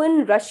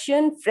German,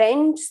 Russian,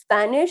 French,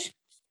 Spanish.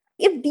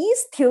 If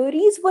these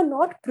theories were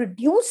not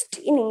produced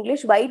in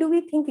English, why do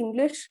we think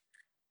English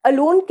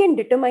alone can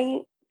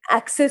determine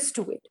access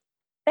to it?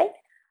 Right?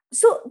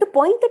 So the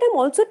point that I'm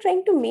also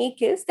trying to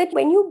make is that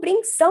when you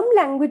bring some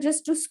languages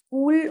to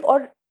school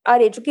or our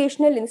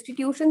educational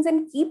institutions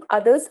and keep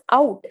others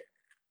out,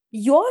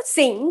 you're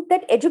saying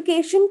that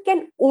education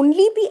can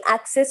only be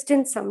accessed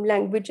in some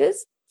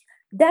languages,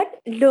 that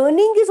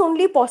learning is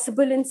only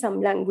possible in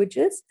some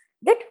languages,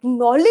 that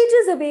knowledge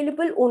is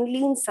available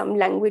only in some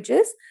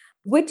languages,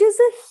 which is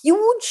a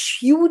huge,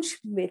 huge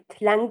myth.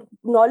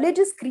 Knowledge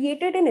is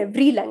created in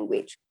every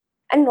language,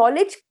 and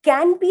knowledge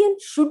can be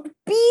and should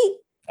be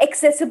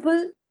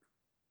accessible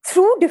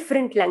through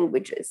different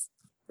languages,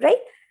 right?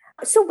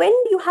 So when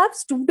you have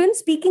students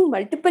speaking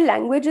multiple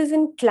languages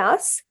in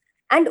class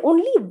and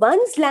only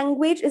one's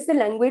language is the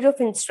language of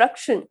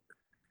instruction,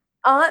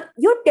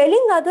 you're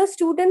telling other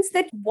students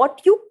that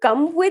what you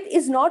come with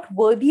is not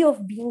worthy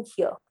of being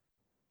here,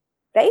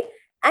 right?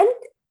 And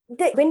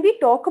when we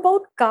talk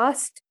about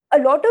caste, a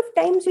lot of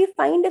times we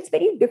find it's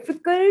very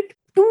difficult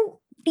to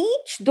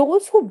teach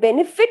those who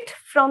benefit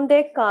from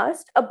their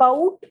caste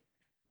about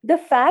the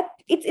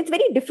fact it's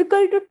very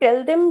difficult to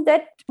tell them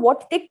that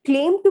what they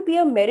claim to be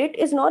a merit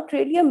is not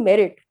really a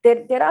merit.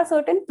 There are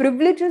certain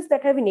privileges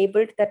that have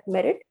enabled that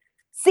merit.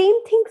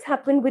 Same things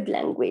happen with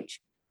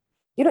language.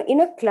 In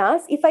a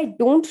class, if I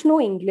don't know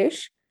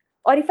English,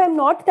 or if I'm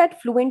not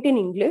that fluent in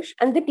English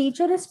and the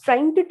teacher is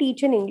trying to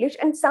teach in English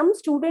and some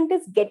student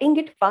is getting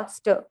it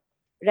faster,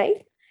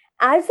 right?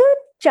 As a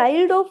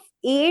child of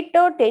 8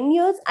 or 10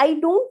 years, I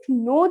don't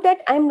know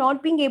that I'm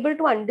not being able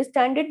to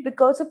understand it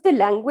because of the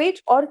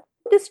language or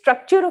the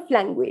structure of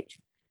language.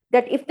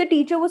 That if the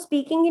teacher was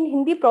speaking in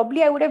Hindi,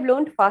 probably I would have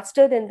learned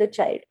faster than the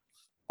child.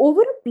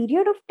 Over a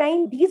period of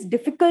time, these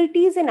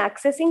difficulties in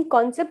accessing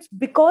concepts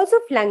because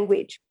of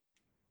language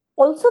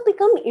also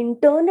become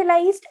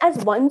internalized as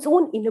one's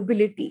own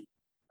inability.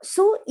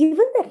 So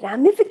even the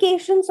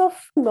ramifications of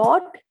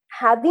not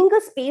having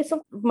a space of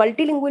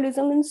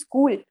multilingualism in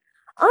school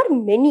are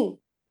many,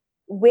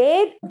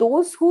 where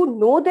those who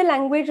know the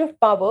language of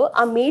power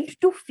are made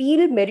to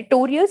feel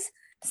meritorious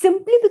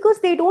simply because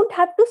they don't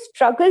have to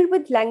struggle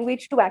with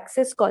language to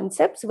access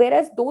concepts,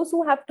 whereas those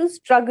who have to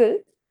struggle,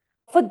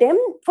 for them,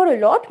 for a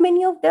lot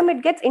many of them,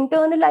 it gets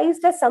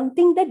internalized as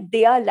something that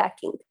they are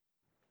lacking,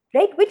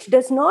 right? Which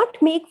does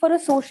not make for a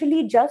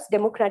socially just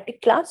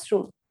democratic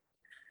classroom.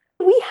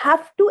 We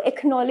have to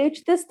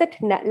acknowledge this, that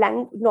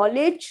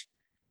knowledge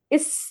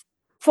is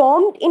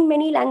formed in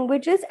many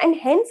languages, and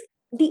hence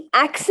the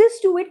access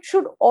to it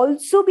should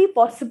also be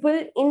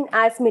possible in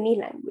as many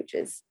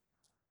languages.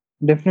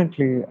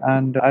 Definitely.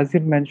 And as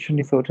you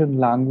mentioned, certain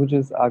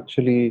languages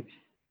actually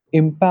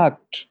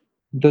impact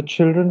the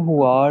children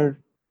who are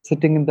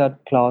sitting in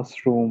that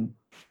classroom,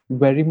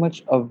 very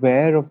much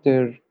aware of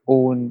their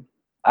own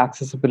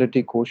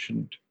accessibility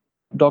quotient.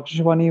 Dr.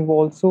 Shivani, you've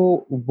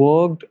also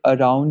worked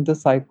around the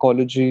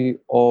psychology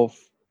of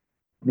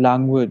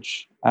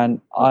language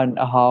and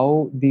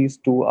how these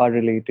two are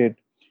related.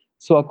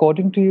 So,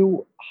 according to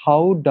you,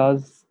 how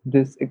does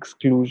this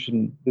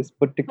exclusion, this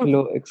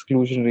particular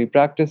exclusionary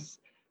practice,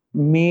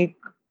 make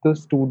the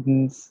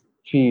students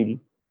feel?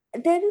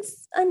 There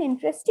is an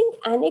interesting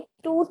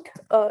anecdote,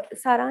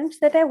 Saransh,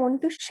 that I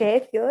want to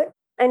share here.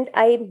 And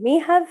I may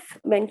have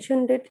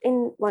mentioned it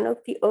in one of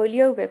the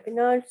earlier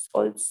webinars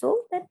also,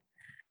 that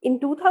in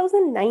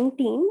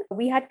 2019,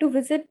 we had to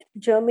visit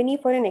Germany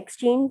for an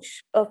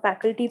exchange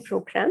faculty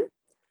program.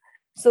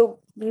 So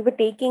we were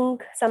taking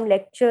some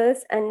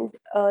lectures, and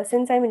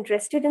since I'm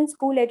interested in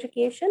school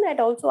education, I'd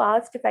also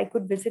asked if I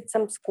could visit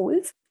some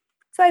schools.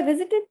 So I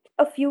visited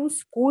a few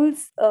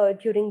schools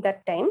during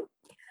that time.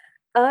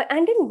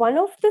 And in one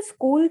of the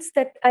schools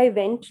that I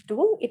went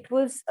to, it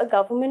was a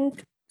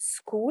government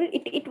school,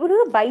 it was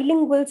a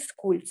bilingual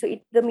school. So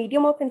the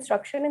medium of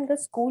instruction in the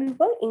school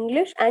were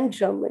English and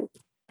German.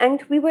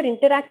 And we were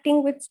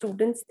interacting with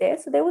students there.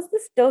 So there was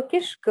this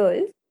Turkish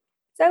girl.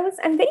 So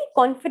I'm very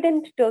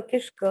confident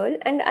Turkish girl.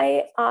 And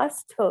I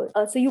asked her,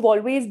 so you've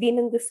always been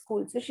in this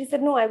school? So she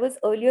said, no, I was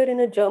earlier in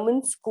a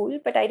German school,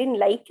 but I didn't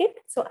like it.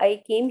 So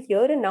I came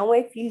here and now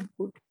I feel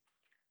good.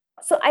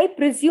 So I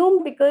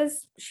presume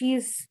because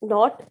she's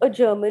not a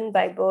German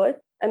by birth,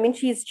 I mean,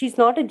 she's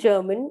not a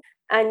German.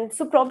 And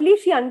so probably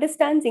she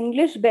understands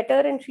English better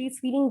and she's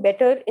feeling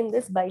better in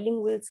this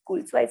bilingual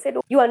school. So I said,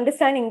 oh, you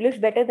understand English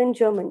better than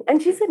German?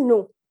 And she said,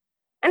 no.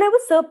 And I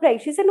was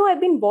surprised. She said, no,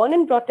 I've been born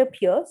and brought up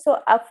here. So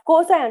of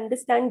course I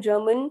understand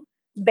German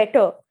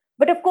better.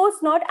 But of course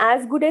not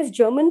as good as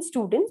German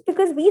students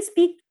because we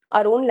speak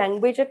our own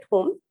language at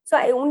home. So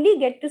I only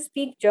get to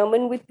speak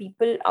German with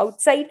people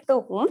outside the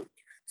home.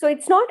 So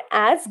it's not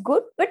as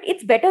good, but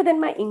it's better than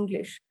my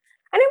English.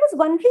 And I was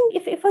wondering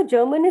if her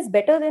German is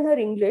better than her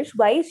English,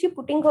 why is she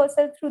putting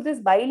herself through this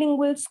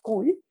bilingual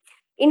school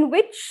in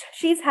which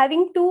she's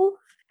having to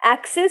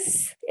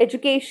access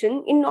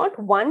education in not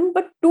one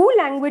but two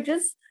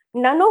languages,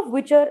 none of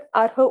which are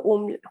her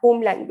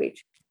home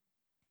language?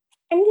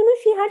 And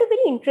she had a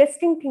very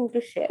interesting thing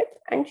to share.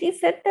 And she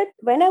said that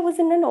when I was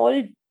in an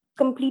all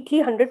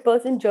completely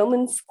 100%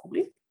 German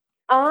school,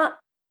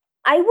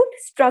 I would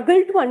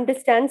struggle to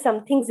understand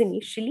some things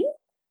initially.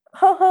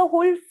 Her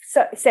whole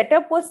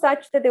setup was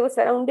such that they were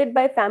surrounded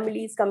by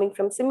families coming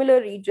from similar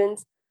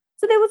regions.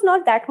 So there was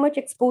not that much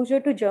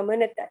exposure to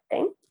German at that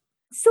time.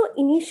 So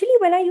initially,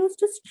 when I used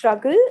to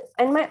struggle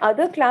and my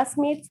other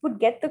classmates would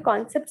get the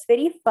concepts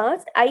very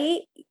fast,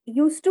 I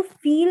used to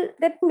feel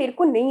that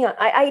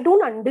I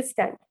don't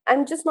understand.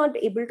 I'm just not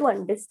able to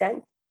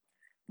understand.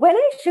 When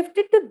I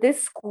shifted to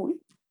this school,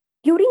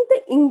 during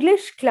the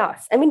English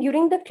class,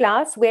 during the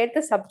class where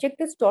the subject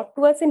is taught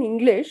to us in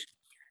English,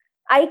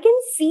 I can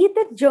see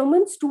that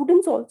German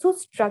students also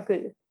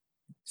struggle.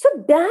 So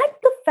that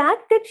the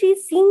fact that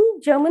she's seeing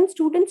German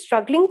students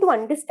struggling to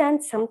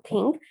understand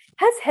something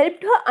has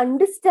helped her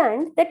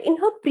understand that in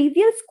her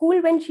previous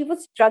school, when she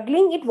was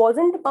struggling, it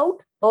wasn't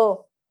about her.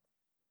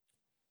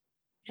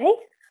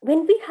 Right?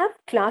 When we have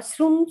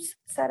classrooms,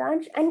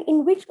 Saransh, and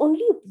in which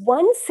only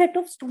one set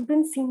of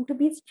students seem to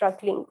be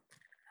struggling,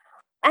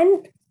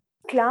 and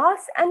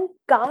class and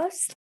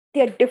caste,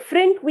 they're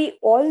different, we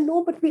all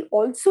know, but we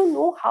also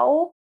know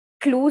how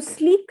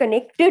closely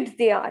connected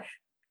they are.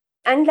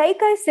 And like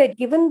I said,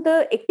 given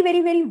the very,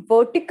 very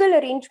vertical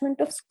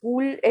arrangement of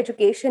school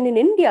education in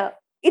India,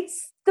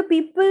 it's the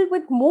people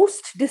with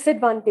most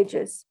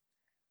disadvantages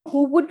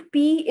who would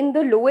be in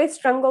the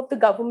lowest rung of the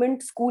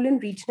government school in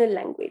regional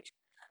language.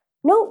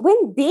 Now,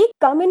 when they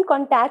come in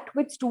contact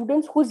with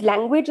students whose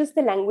language is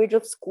the language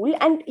of school,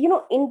 and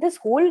in this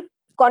whole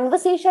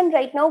conversation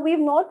right now, we've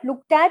not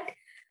looked at,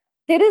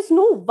 there is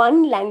no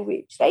one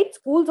language, right?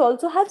 Schools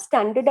also have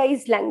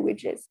standardized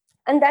languages.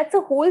 And that's a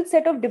whole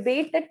set of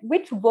debate that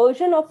which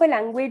version of a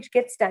language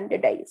gets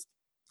standardized.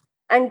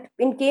 And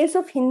in case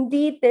of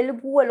Hindi,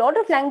 Telugu, a lot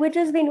of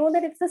languages, we know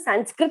that it's the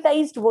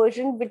Sanskritized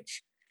version,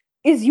 which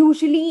is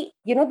usually,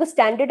 the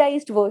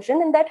standardized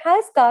version, and that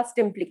has caste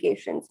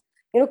implications.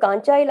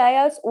 Kancha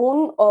Ilaya's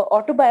own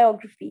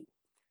autobiography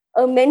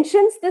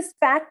mentions this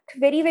fact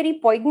very, very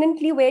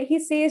poignantly, where he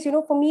says,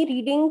 for me,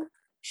 reading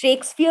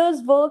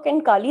Shakespeare's work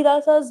and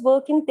Kalidasa's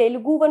work in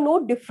Telugu were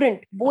no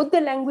different. Both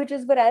the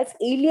languages were as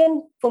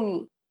alien for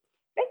me.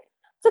 Right?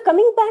 So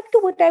coming back to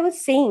what I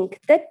was saying,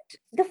 that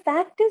the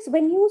fact is,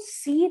 when you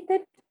see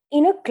that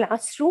in a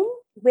classroom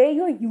where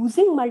you're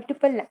using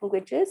multiple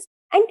languages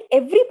and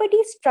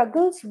everybody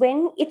struggles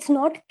when it's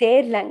not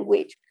their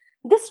language,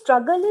 the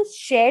struggle is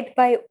shared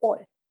by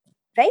all,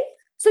 right?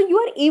 So you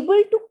are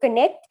able to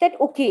connect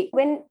that, okay,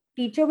 when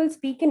teacher will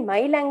speak in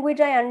my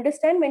language, I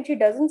understand. When she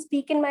doesn't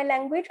speak in my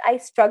language, I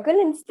struggle,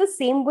 and it's the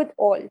same with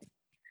all.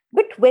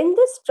 But when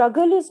the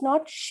struggle is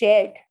not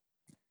shared,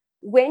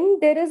 when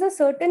there is a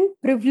certain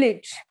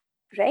privilege,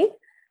 right?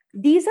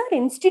 These are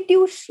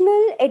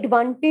institutional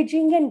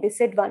advantaging and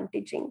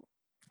disadvantaging.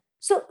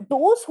 So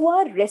those who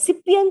are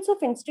recipients of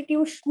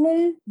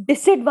institutional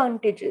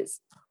disadvantages,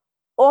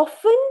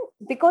 often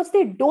because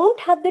they don't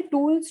have the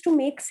tools to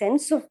make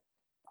sense of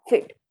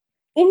it,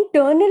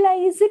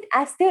 internalize it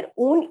as their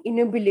own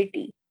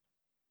inability,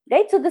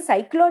 right? So the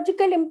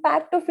psychological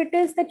impact of it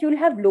is that you'll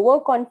have lower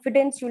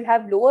confidence, you'll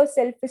have lower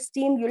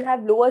self-esteem, you'll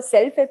have lower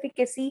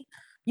self-efficacy.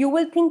 You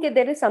will think that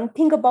there is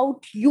something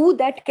about you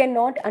that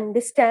cannot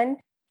understand.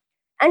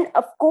 And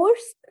of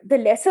course, the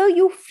lesser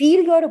you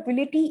feel your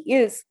ability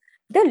is,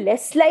 the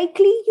less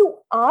likely you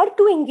are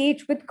to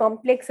engage with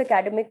complex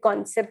academic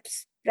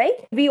concepts,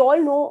 right? We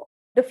all know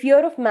the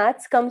fear of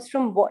maths comes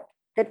from what?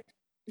 That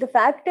the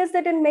fact is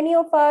that in many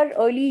of our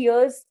early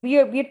years, we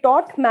are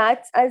taught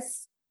maths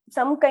as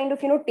some kind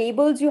of,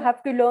 tables you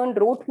have to learn,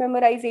 rote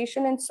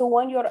memorization, and so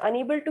on. You're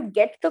unable to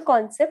get the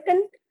concept,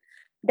 and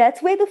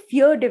that's where the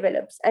fear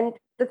develops. And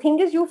the thing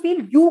is, you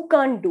feel you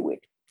can't do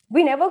it.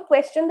 We never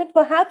question that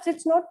perhaps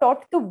it's not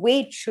taught the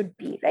way it should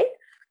be, right?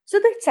 So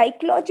the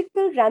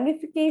psychological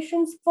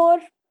ramifications for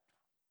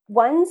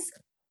one's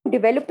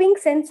developing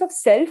sense of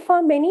self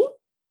are many.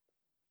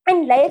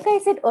 And like I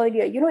said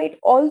earlier, it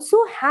also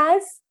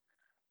has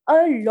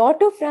a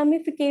lot of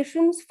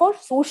ramifications for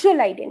social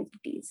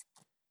identities,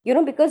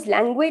 because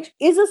language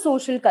is a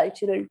social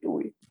cultural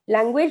tool.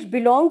 Language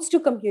belongs to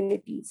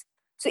communities.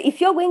 So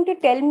if you're going to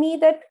tell me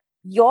that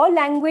your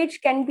language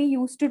can be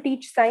used to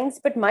teach science,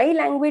 but my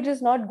language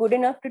is not good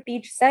enough to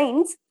teach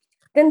science,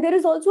 then there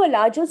is also a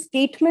larger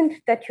statement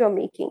that you're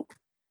making.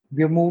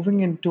 We are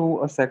moving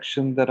into a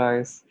section that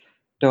I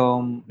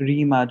term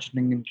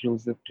reimagining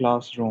inclusive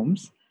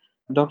classrooms.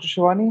 Dr.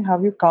 Shivani,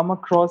 have you come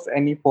across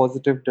any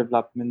positive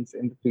developments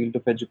in the field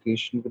of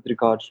education with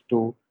regards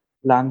to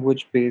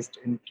language based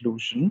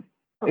inclusion?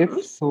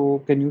 If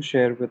so, can you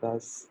share with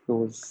us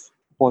those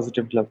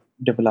positive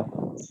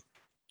developments?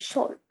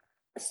 Sure.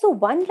 So,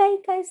 one,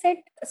 like I said,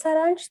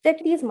 Saransh, that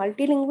these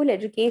multilingual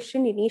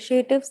education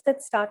initiatives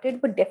that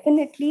started were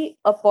definitely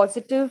a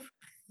positive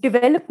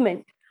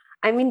development.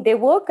 I mean, there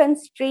were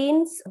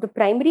constraints. The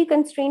primary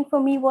constraint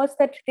for me was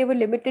that they were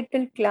limited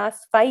till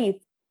class 5.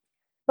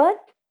 But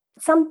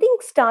something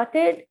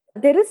started,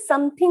 there is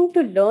something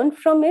to learn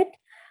from it.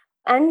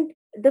 And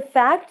the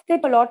fact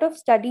that a lot of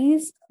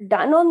studies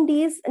done on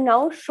these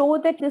now show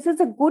that this is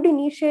a good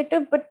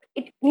initiative, but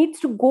it needs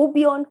to go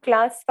beyond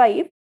class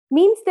 5,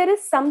 means there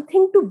is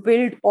something to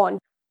build on.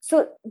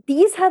 So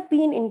these have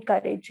been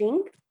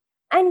encouraging.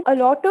 And a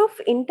lot of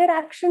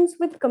interactions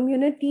with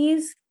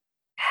communities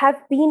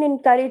have been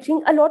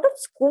encouraging. A lot of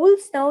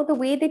schools now, the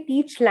way they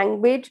teach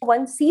language,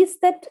 one sees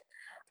that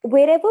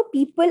wherever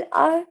people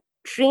are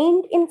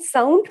trained in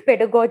sound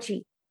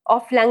pedagogy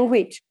of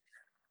language,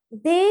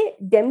 they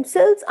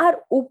themselves are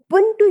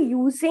open to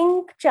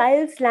using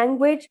child's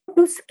language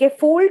to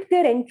scaffold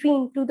their entry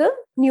into the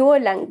newer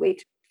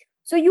language.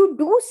 So you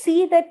do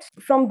see that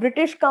from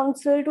British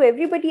Council to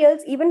everybody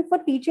else, even for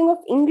teaching of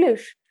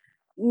English,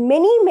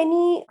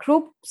 many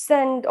groups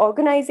and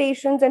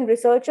organizations and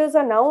researchers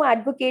are now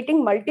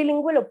advocating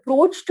multilingual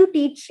approach to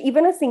teach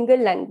even a single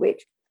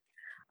language.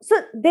 So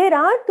there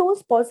are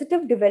those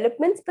positive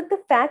developments, but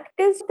the fact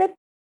is that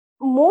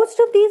most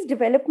of these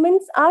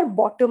developments are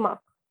bottom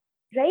up,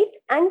 right?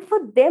 And for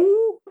them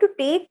to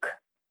take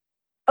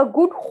a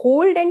good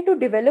hold and to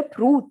develop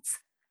roots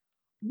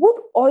would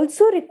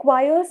also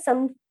require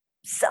some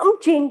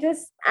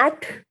changes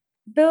at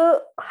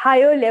the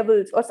higher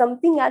levels or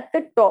something at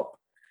the top.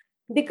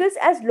 Because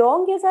as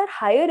long as our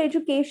higher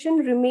education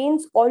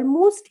remains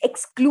almost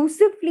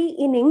exclusively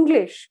in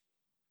English,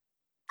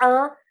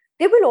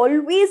 there will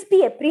always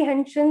be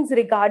apprehensions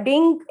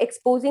regarding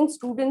exposing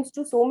students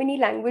to so many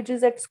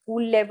languages at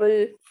school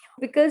level,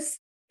 because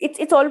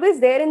it's always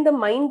there in the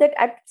mind that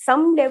at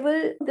some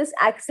level this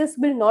access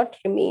will not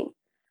remain.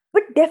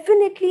 But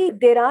definitely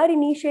there are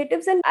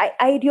initiatives, and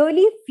I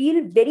really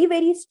feel very,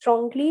 very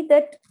strongly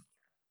that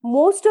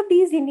most of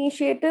these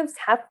initiatives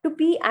have to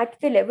be at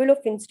the level of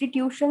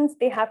institutions.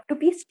 They have to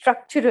be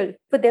structural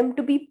for them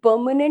to be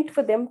permanent,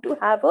 for them to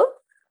have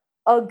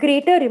a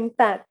greater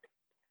impact.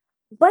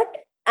 But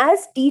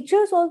as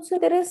teachers also,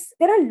 there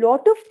are a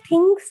lot of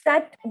things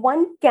that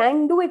one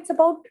can do. It's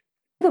about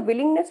the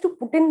willingness to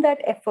put in that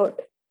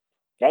effort,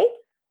 right?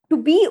 To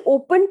be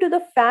open to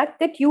the fact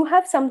that you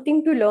have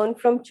something to learn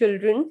from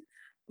children,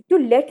 to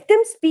let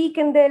them speak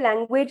in their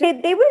language.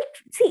 They will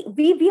see,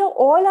 we are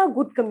all are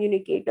good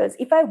communicators.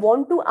 If I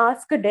want to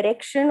ask a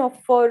direction of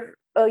for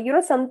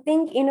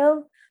something in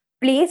a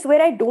place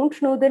where I don't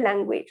know the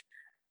language,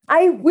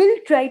 I will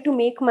try to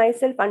make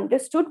myself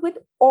understood with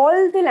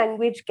all the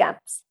language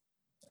gaps.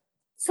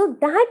 So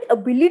that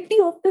ability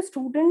of the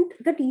student,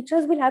 the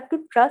teachers will have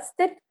to trust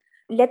that,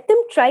 let them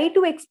try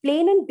to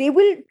explain and they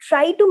will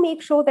try to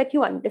make sure that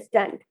you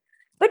understand.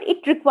 But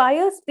it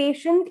requires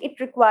patience, it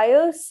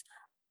requires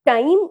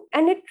time,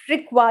 and it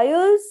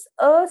requires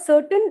a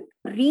certain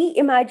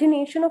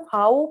reimagination of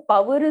how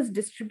power is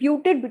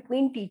distributed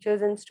between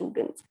teachers and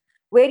students,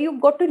 where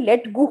you've got to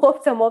let go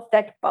of some of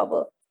that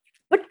power.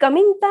 But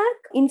coming back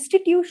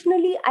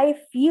institutionally, I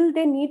feel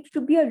there needs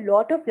to be a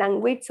lot of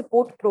language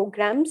support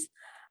programs.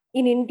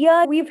 In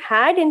India, we've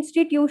had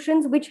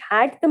institutions which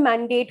had the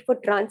mandate for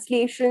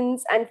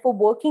translations and for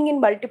working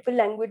in multiple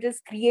languages,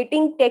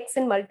 creating texts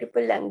in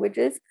multiple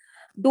languages.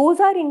 Those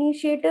are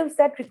initiatives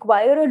that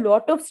require a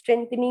lot of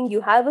strengthening.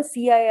 You have a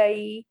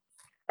CII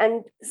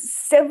and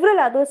several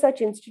other such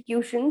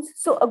institutions.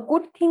 So a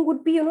good thing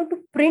would be, to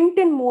print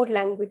in more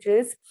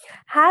languages,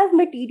 have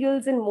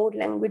materials in more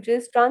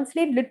languages,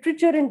 translate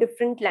literature in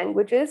different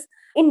languages.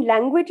 In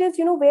languages,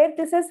 where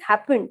this has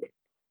happened,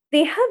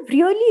 they have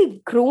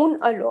really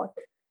grown a lot.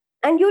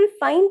 And you'll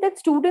find that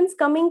students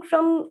coming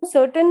from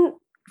certain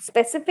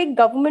specific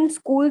government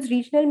schools,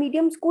 regional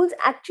medium schools,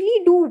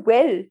 actually do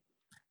well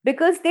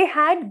because they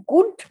had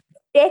good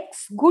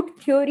texts, good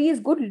theories,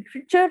 good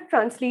literature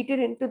translated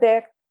into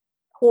their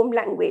home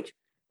language.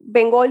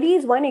 Bengali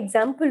is one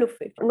example of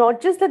it.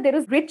 Not just that there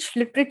is rich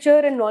literature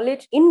and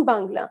knowledge in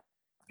Bangla,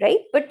 right?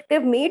 But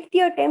they've made the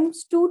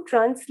attempts to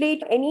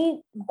translate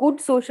any good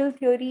social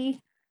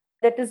theory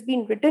that has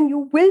been written.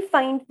 You will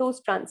find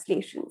those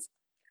translations.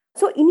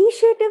 So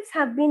initiatives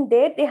have been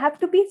there, they have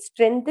to be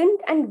strengthened,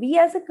 and we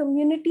as a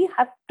community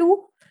have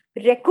to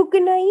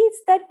recognize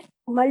that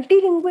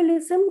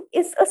multilingualism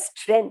is a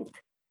strength.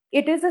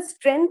 It is a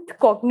strength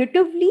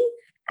cognitively,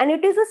 and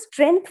it is a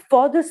strength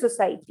for the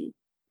society.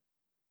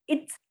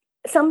 It's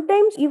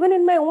sometimes, even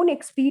in my own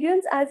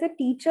experience as a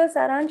teacher,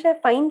 Saransh, I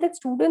find that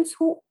students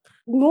who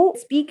know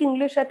speak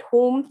English at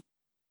home,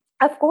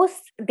 of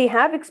course, they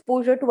have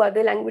exposure to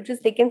other languages,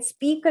 they can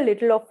speak a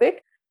little of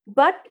it,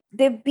 but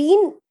they've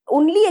been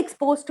only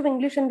exposed to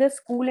English in their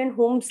school and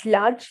homes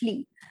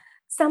largely.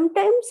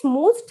 Sometimes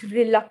most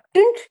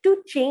reluctant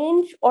to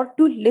change or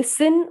to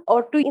listen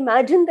or to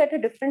imagine that a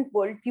different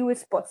worldview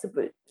is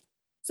possible.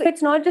 So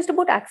it's not just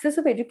about access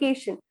of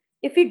education.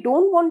 If we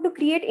don't want to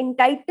create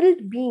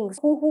entitled beings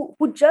who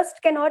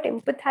just cannot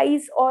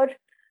empathize or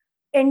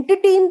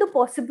entertain the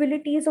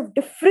possibilities of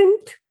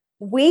different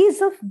ways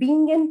of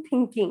being and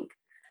thinking,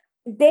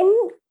 then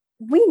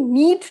we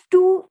need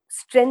to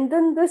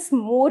strengthen this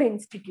more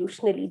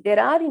institutionally. There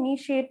are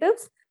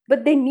initiatives,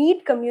 but they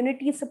need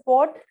community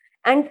support.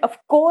 And of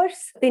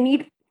course, they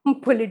need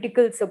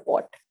political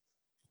support.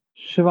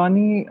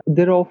 Shivani,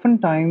 there are often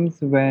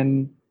times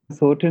when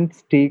certain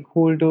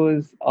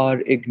stakeholders are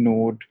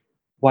ignored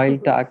while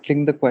Mhm.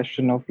 tackling the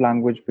question of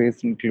language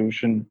based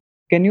inclusion.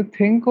 Can you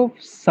think of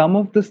some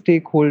of the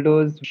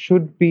stakeholders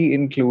should be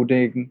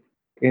including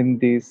in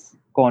this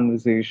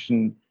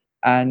conversation,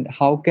 and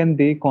how can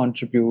they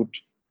contribute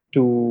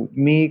to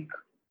make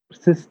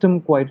system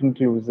quite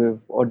inclusive,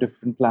 or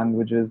different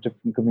languages,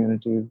 different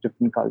communities,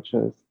 different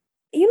cultures?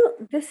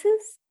 This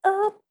is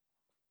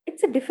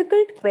it's a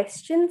difficult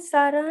question,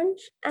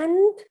 Saransh.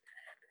 And,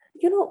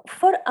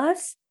 for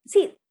us,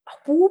 see,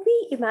 who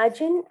we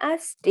imagine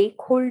as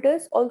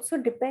stakeholders also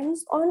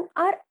depends on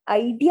our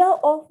idea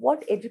of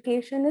what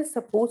education is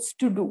supposed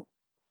to do,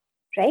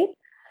 right?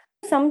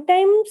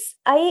 Sometimes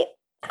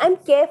I'm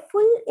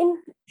careful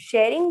in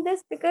sharing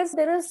this because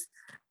there is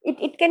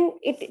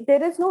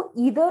no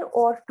either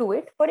or to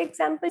it. For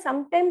example,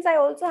 sometimes I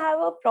also have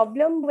a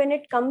problem when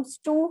it comes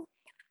to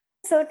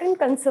certain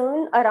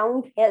concern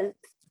around health,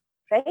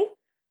 right?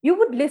 You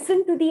would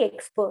listen to the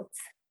experts.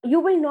 You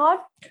will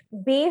not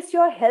base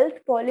your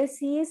health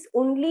policies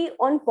only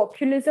on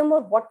populism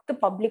or what the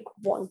public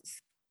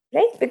wants,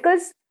 right?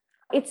 Because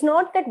it's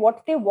not that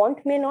what they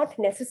want may not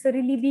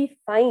necessarily be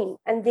fine,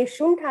 and they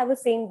shouldn't have a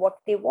say in what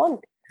they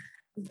want.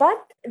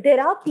 But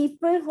there are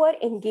people who are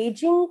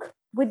engaging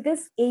with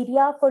this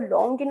area for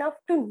long enough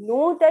to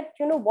know that,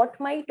 what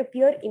might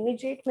appear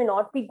immediate may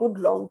not be good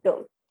long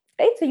term,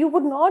 right? So you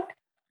would not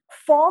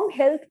form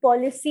health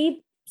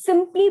policy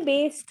simply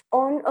based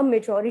on a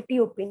majority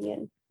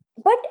opinion.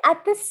 But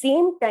at the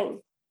same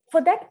time,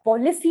 for that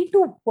policy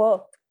to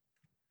work,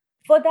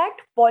 for that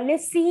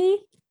policy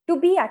to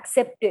be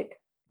accepted,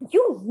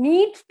 you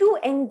need to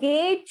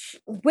engage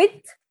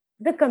with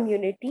the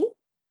community,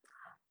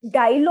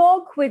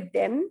 dialogue with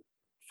them,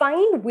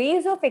 find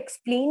ways of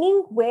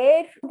explaining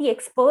where the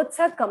experts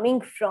are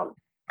coming from,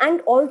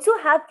 and also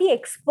have the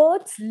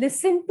experts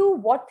listen to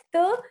what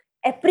the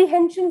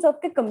apprehensions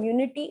of the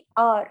community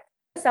are,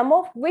 some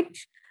of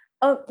which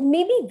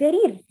may be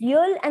very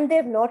real and they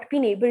have not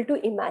been able to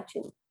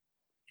imagine,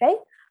 right?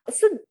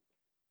 So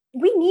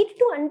we need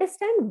to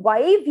understand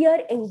why we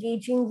are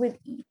engaging with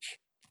each.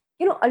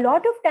 A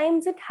lot of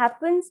times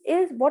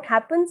what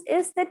happens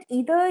is that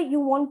either you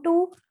want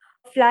to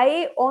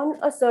fly on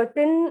a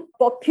certain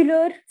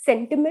popular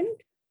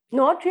sentiment,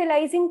 not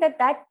realizing that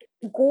that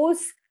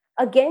goes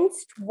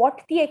against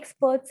what the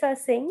experts are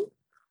saying,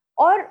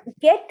 or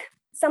get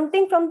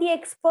something from the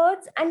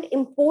experts and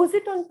impose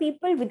it on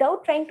people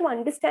without trying to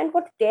understand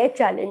what their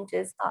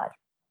challenges are,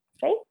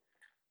 right?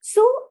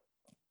 So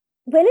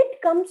when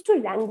it comes to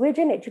language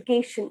and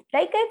education,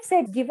 like I've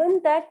said,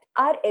 given that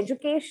our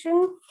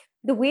education,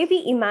 the way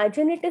we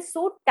imagine it, is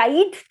so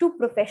tied to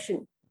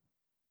profession,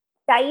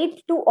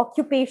 tied to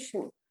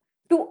occupation,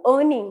 to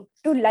earning,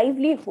 to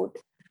livelihood,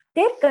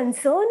 their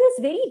concern is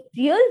very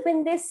real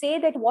when they say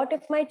that what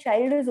if my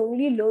child is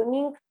only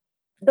learning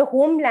the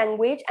home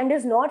language and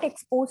is not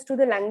exposed to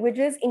the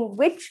languages in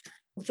which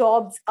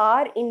jobs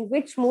are, in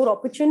which more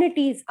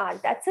opportunities are?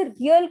 That's a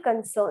real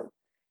concern.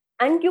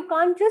 And you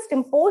can't just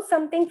impose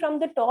something from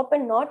the top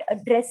and not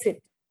address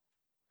it,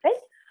 right?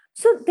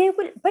 So they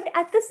will, but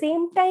at the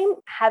same time,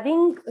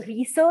 having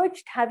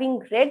researched,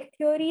 having read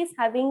theories,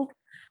 having,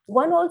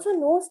 one also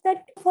knows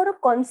that for a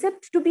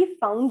concept to be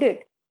founded,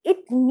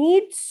 it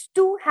needs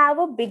to have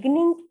a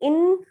beginning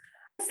in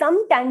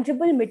some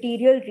tangible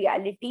material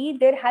reality.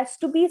 There has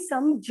to be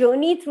some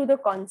journey through the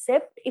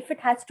concept if it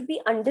has to be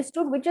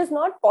understood, which is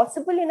not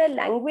possible in a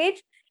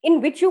language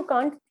in which you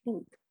can't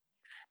think.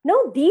 Now,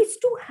 these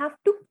two have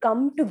to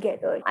come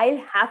together.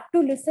 I'll have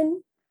to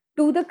listen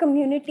to the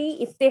community.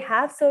 If they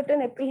have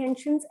certain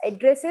apprehensions,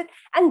 address it.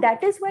 And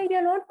that is why we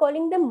are not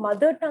calling them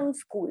mother tongue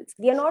schools.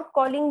 We are not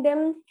calling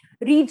them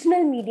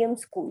regional medium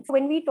schools.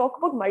 When we talk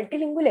about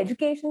multilingual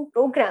education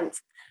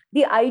programs,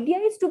 the idea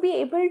is to be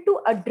able to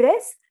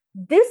address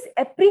this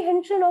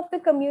apprehension of the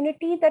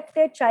community that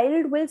their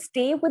child will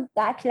stay with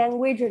that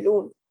language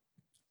alone,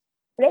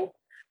 right?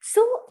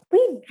 So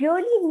we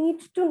really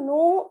need to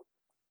know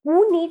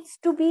who needs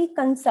to be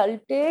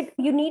consulted.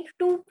 You need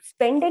to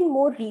spend in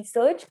more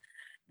research,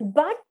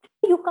 but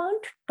you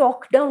can't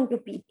talk down to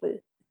people.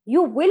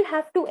 You will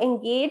have to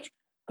engage.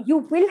 You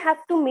will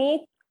have to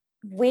make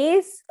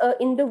ways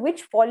in the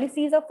which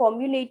policies are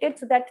formulated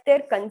so that their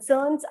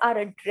concerns are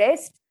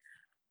addressed.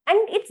 And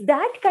it's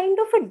that kind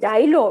of a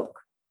dialogue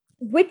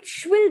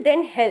which will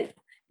then help.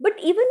 But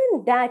even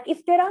in that,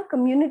 if there are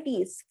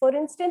communities, for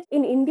instance,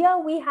 in India,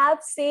 we have,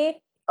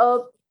 say, a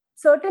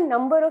certain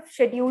number of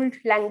scheduled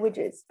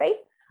languages, right?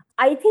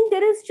 I think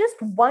there is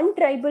just one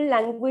tribal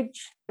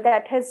language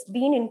that has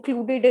been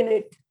included in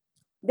it.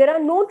 There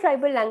are no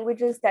tribal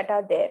languages that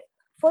are there.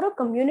 For a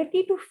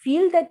community to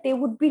feel that they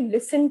would be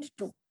listened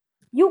to,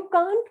 you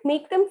can't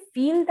make them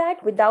feel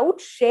that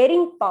without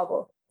sharing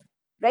power,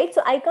 right?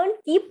 So I can't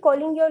keep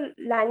calling your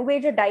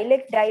language a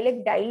dialect,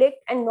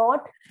 and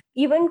not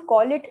even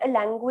call it a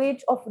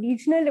language of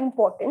regional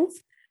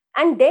importance,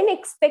 and then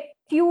expect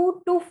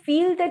you to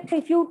feel that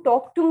if you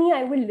talk to me,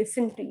 I will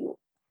listen to you.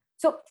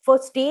 So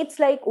for states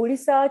like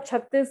Odisha,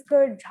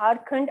 Chhattisgarh,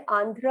 Jharkhand,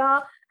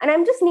 Andhra, and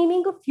I'm just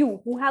naming a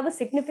few who have a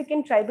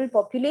significant tribal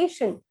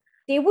population,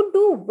 they would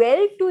do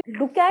well to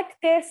look at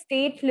their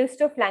state list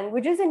of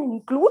languages and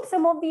include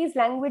some of these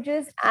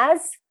languages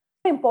as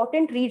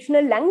important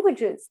regional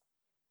languages,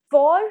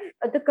 for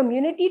the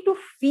community to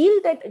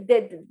feel that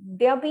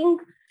they are being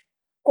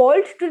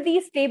called to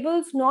these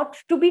tables, not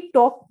to be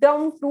talked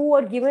down to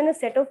or given a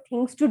set of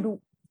things to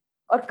do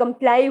or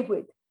comply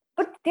with,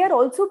 but they are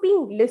also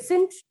being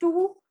listened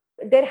to.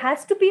 There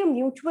has to be a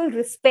mutual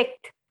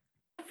respect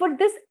for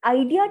this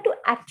idea to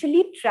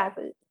actually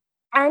travel.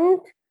 And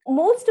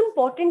most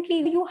importantly,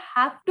 you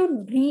have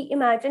to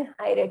reimagine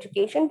higher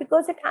education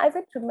because it has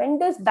a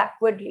tremendous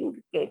backward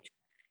linkage.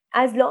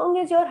 As long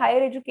as your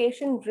higher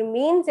education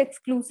remains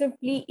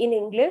exclusively in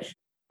English,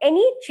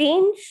 any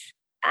change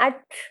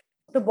at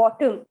the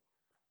bottom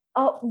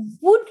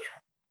would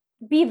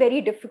be very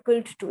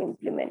difficult to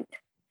implement.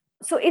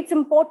 So it's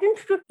important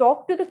to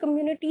talk to the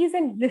communities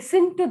and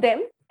listen to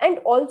them, and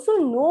also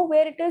know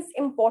where it is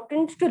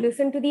important to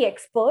listen to the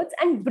experts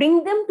and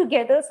bring them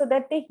together so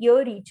that they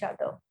hear each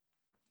other.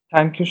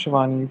 Thank you,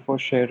 Shivani, for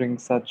sharing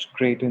such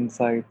great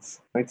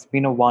insights. It's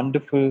been a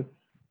wonderful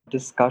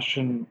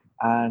discussion,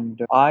 and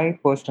I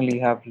personally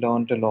have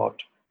learned a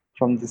lot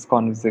from this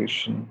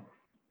conversation.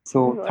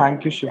 So, No,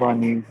 thank you, I'm glad.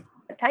 Shivani.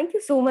 Thank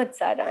you so much,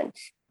 Saransh.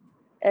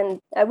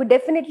 And I would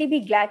definitely be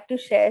glad to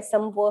share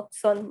some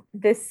works on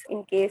this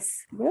in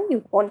case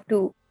you want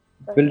to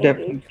We'll engage with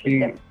definitely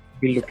them.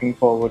 be Sure. looking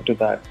forward to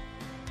that.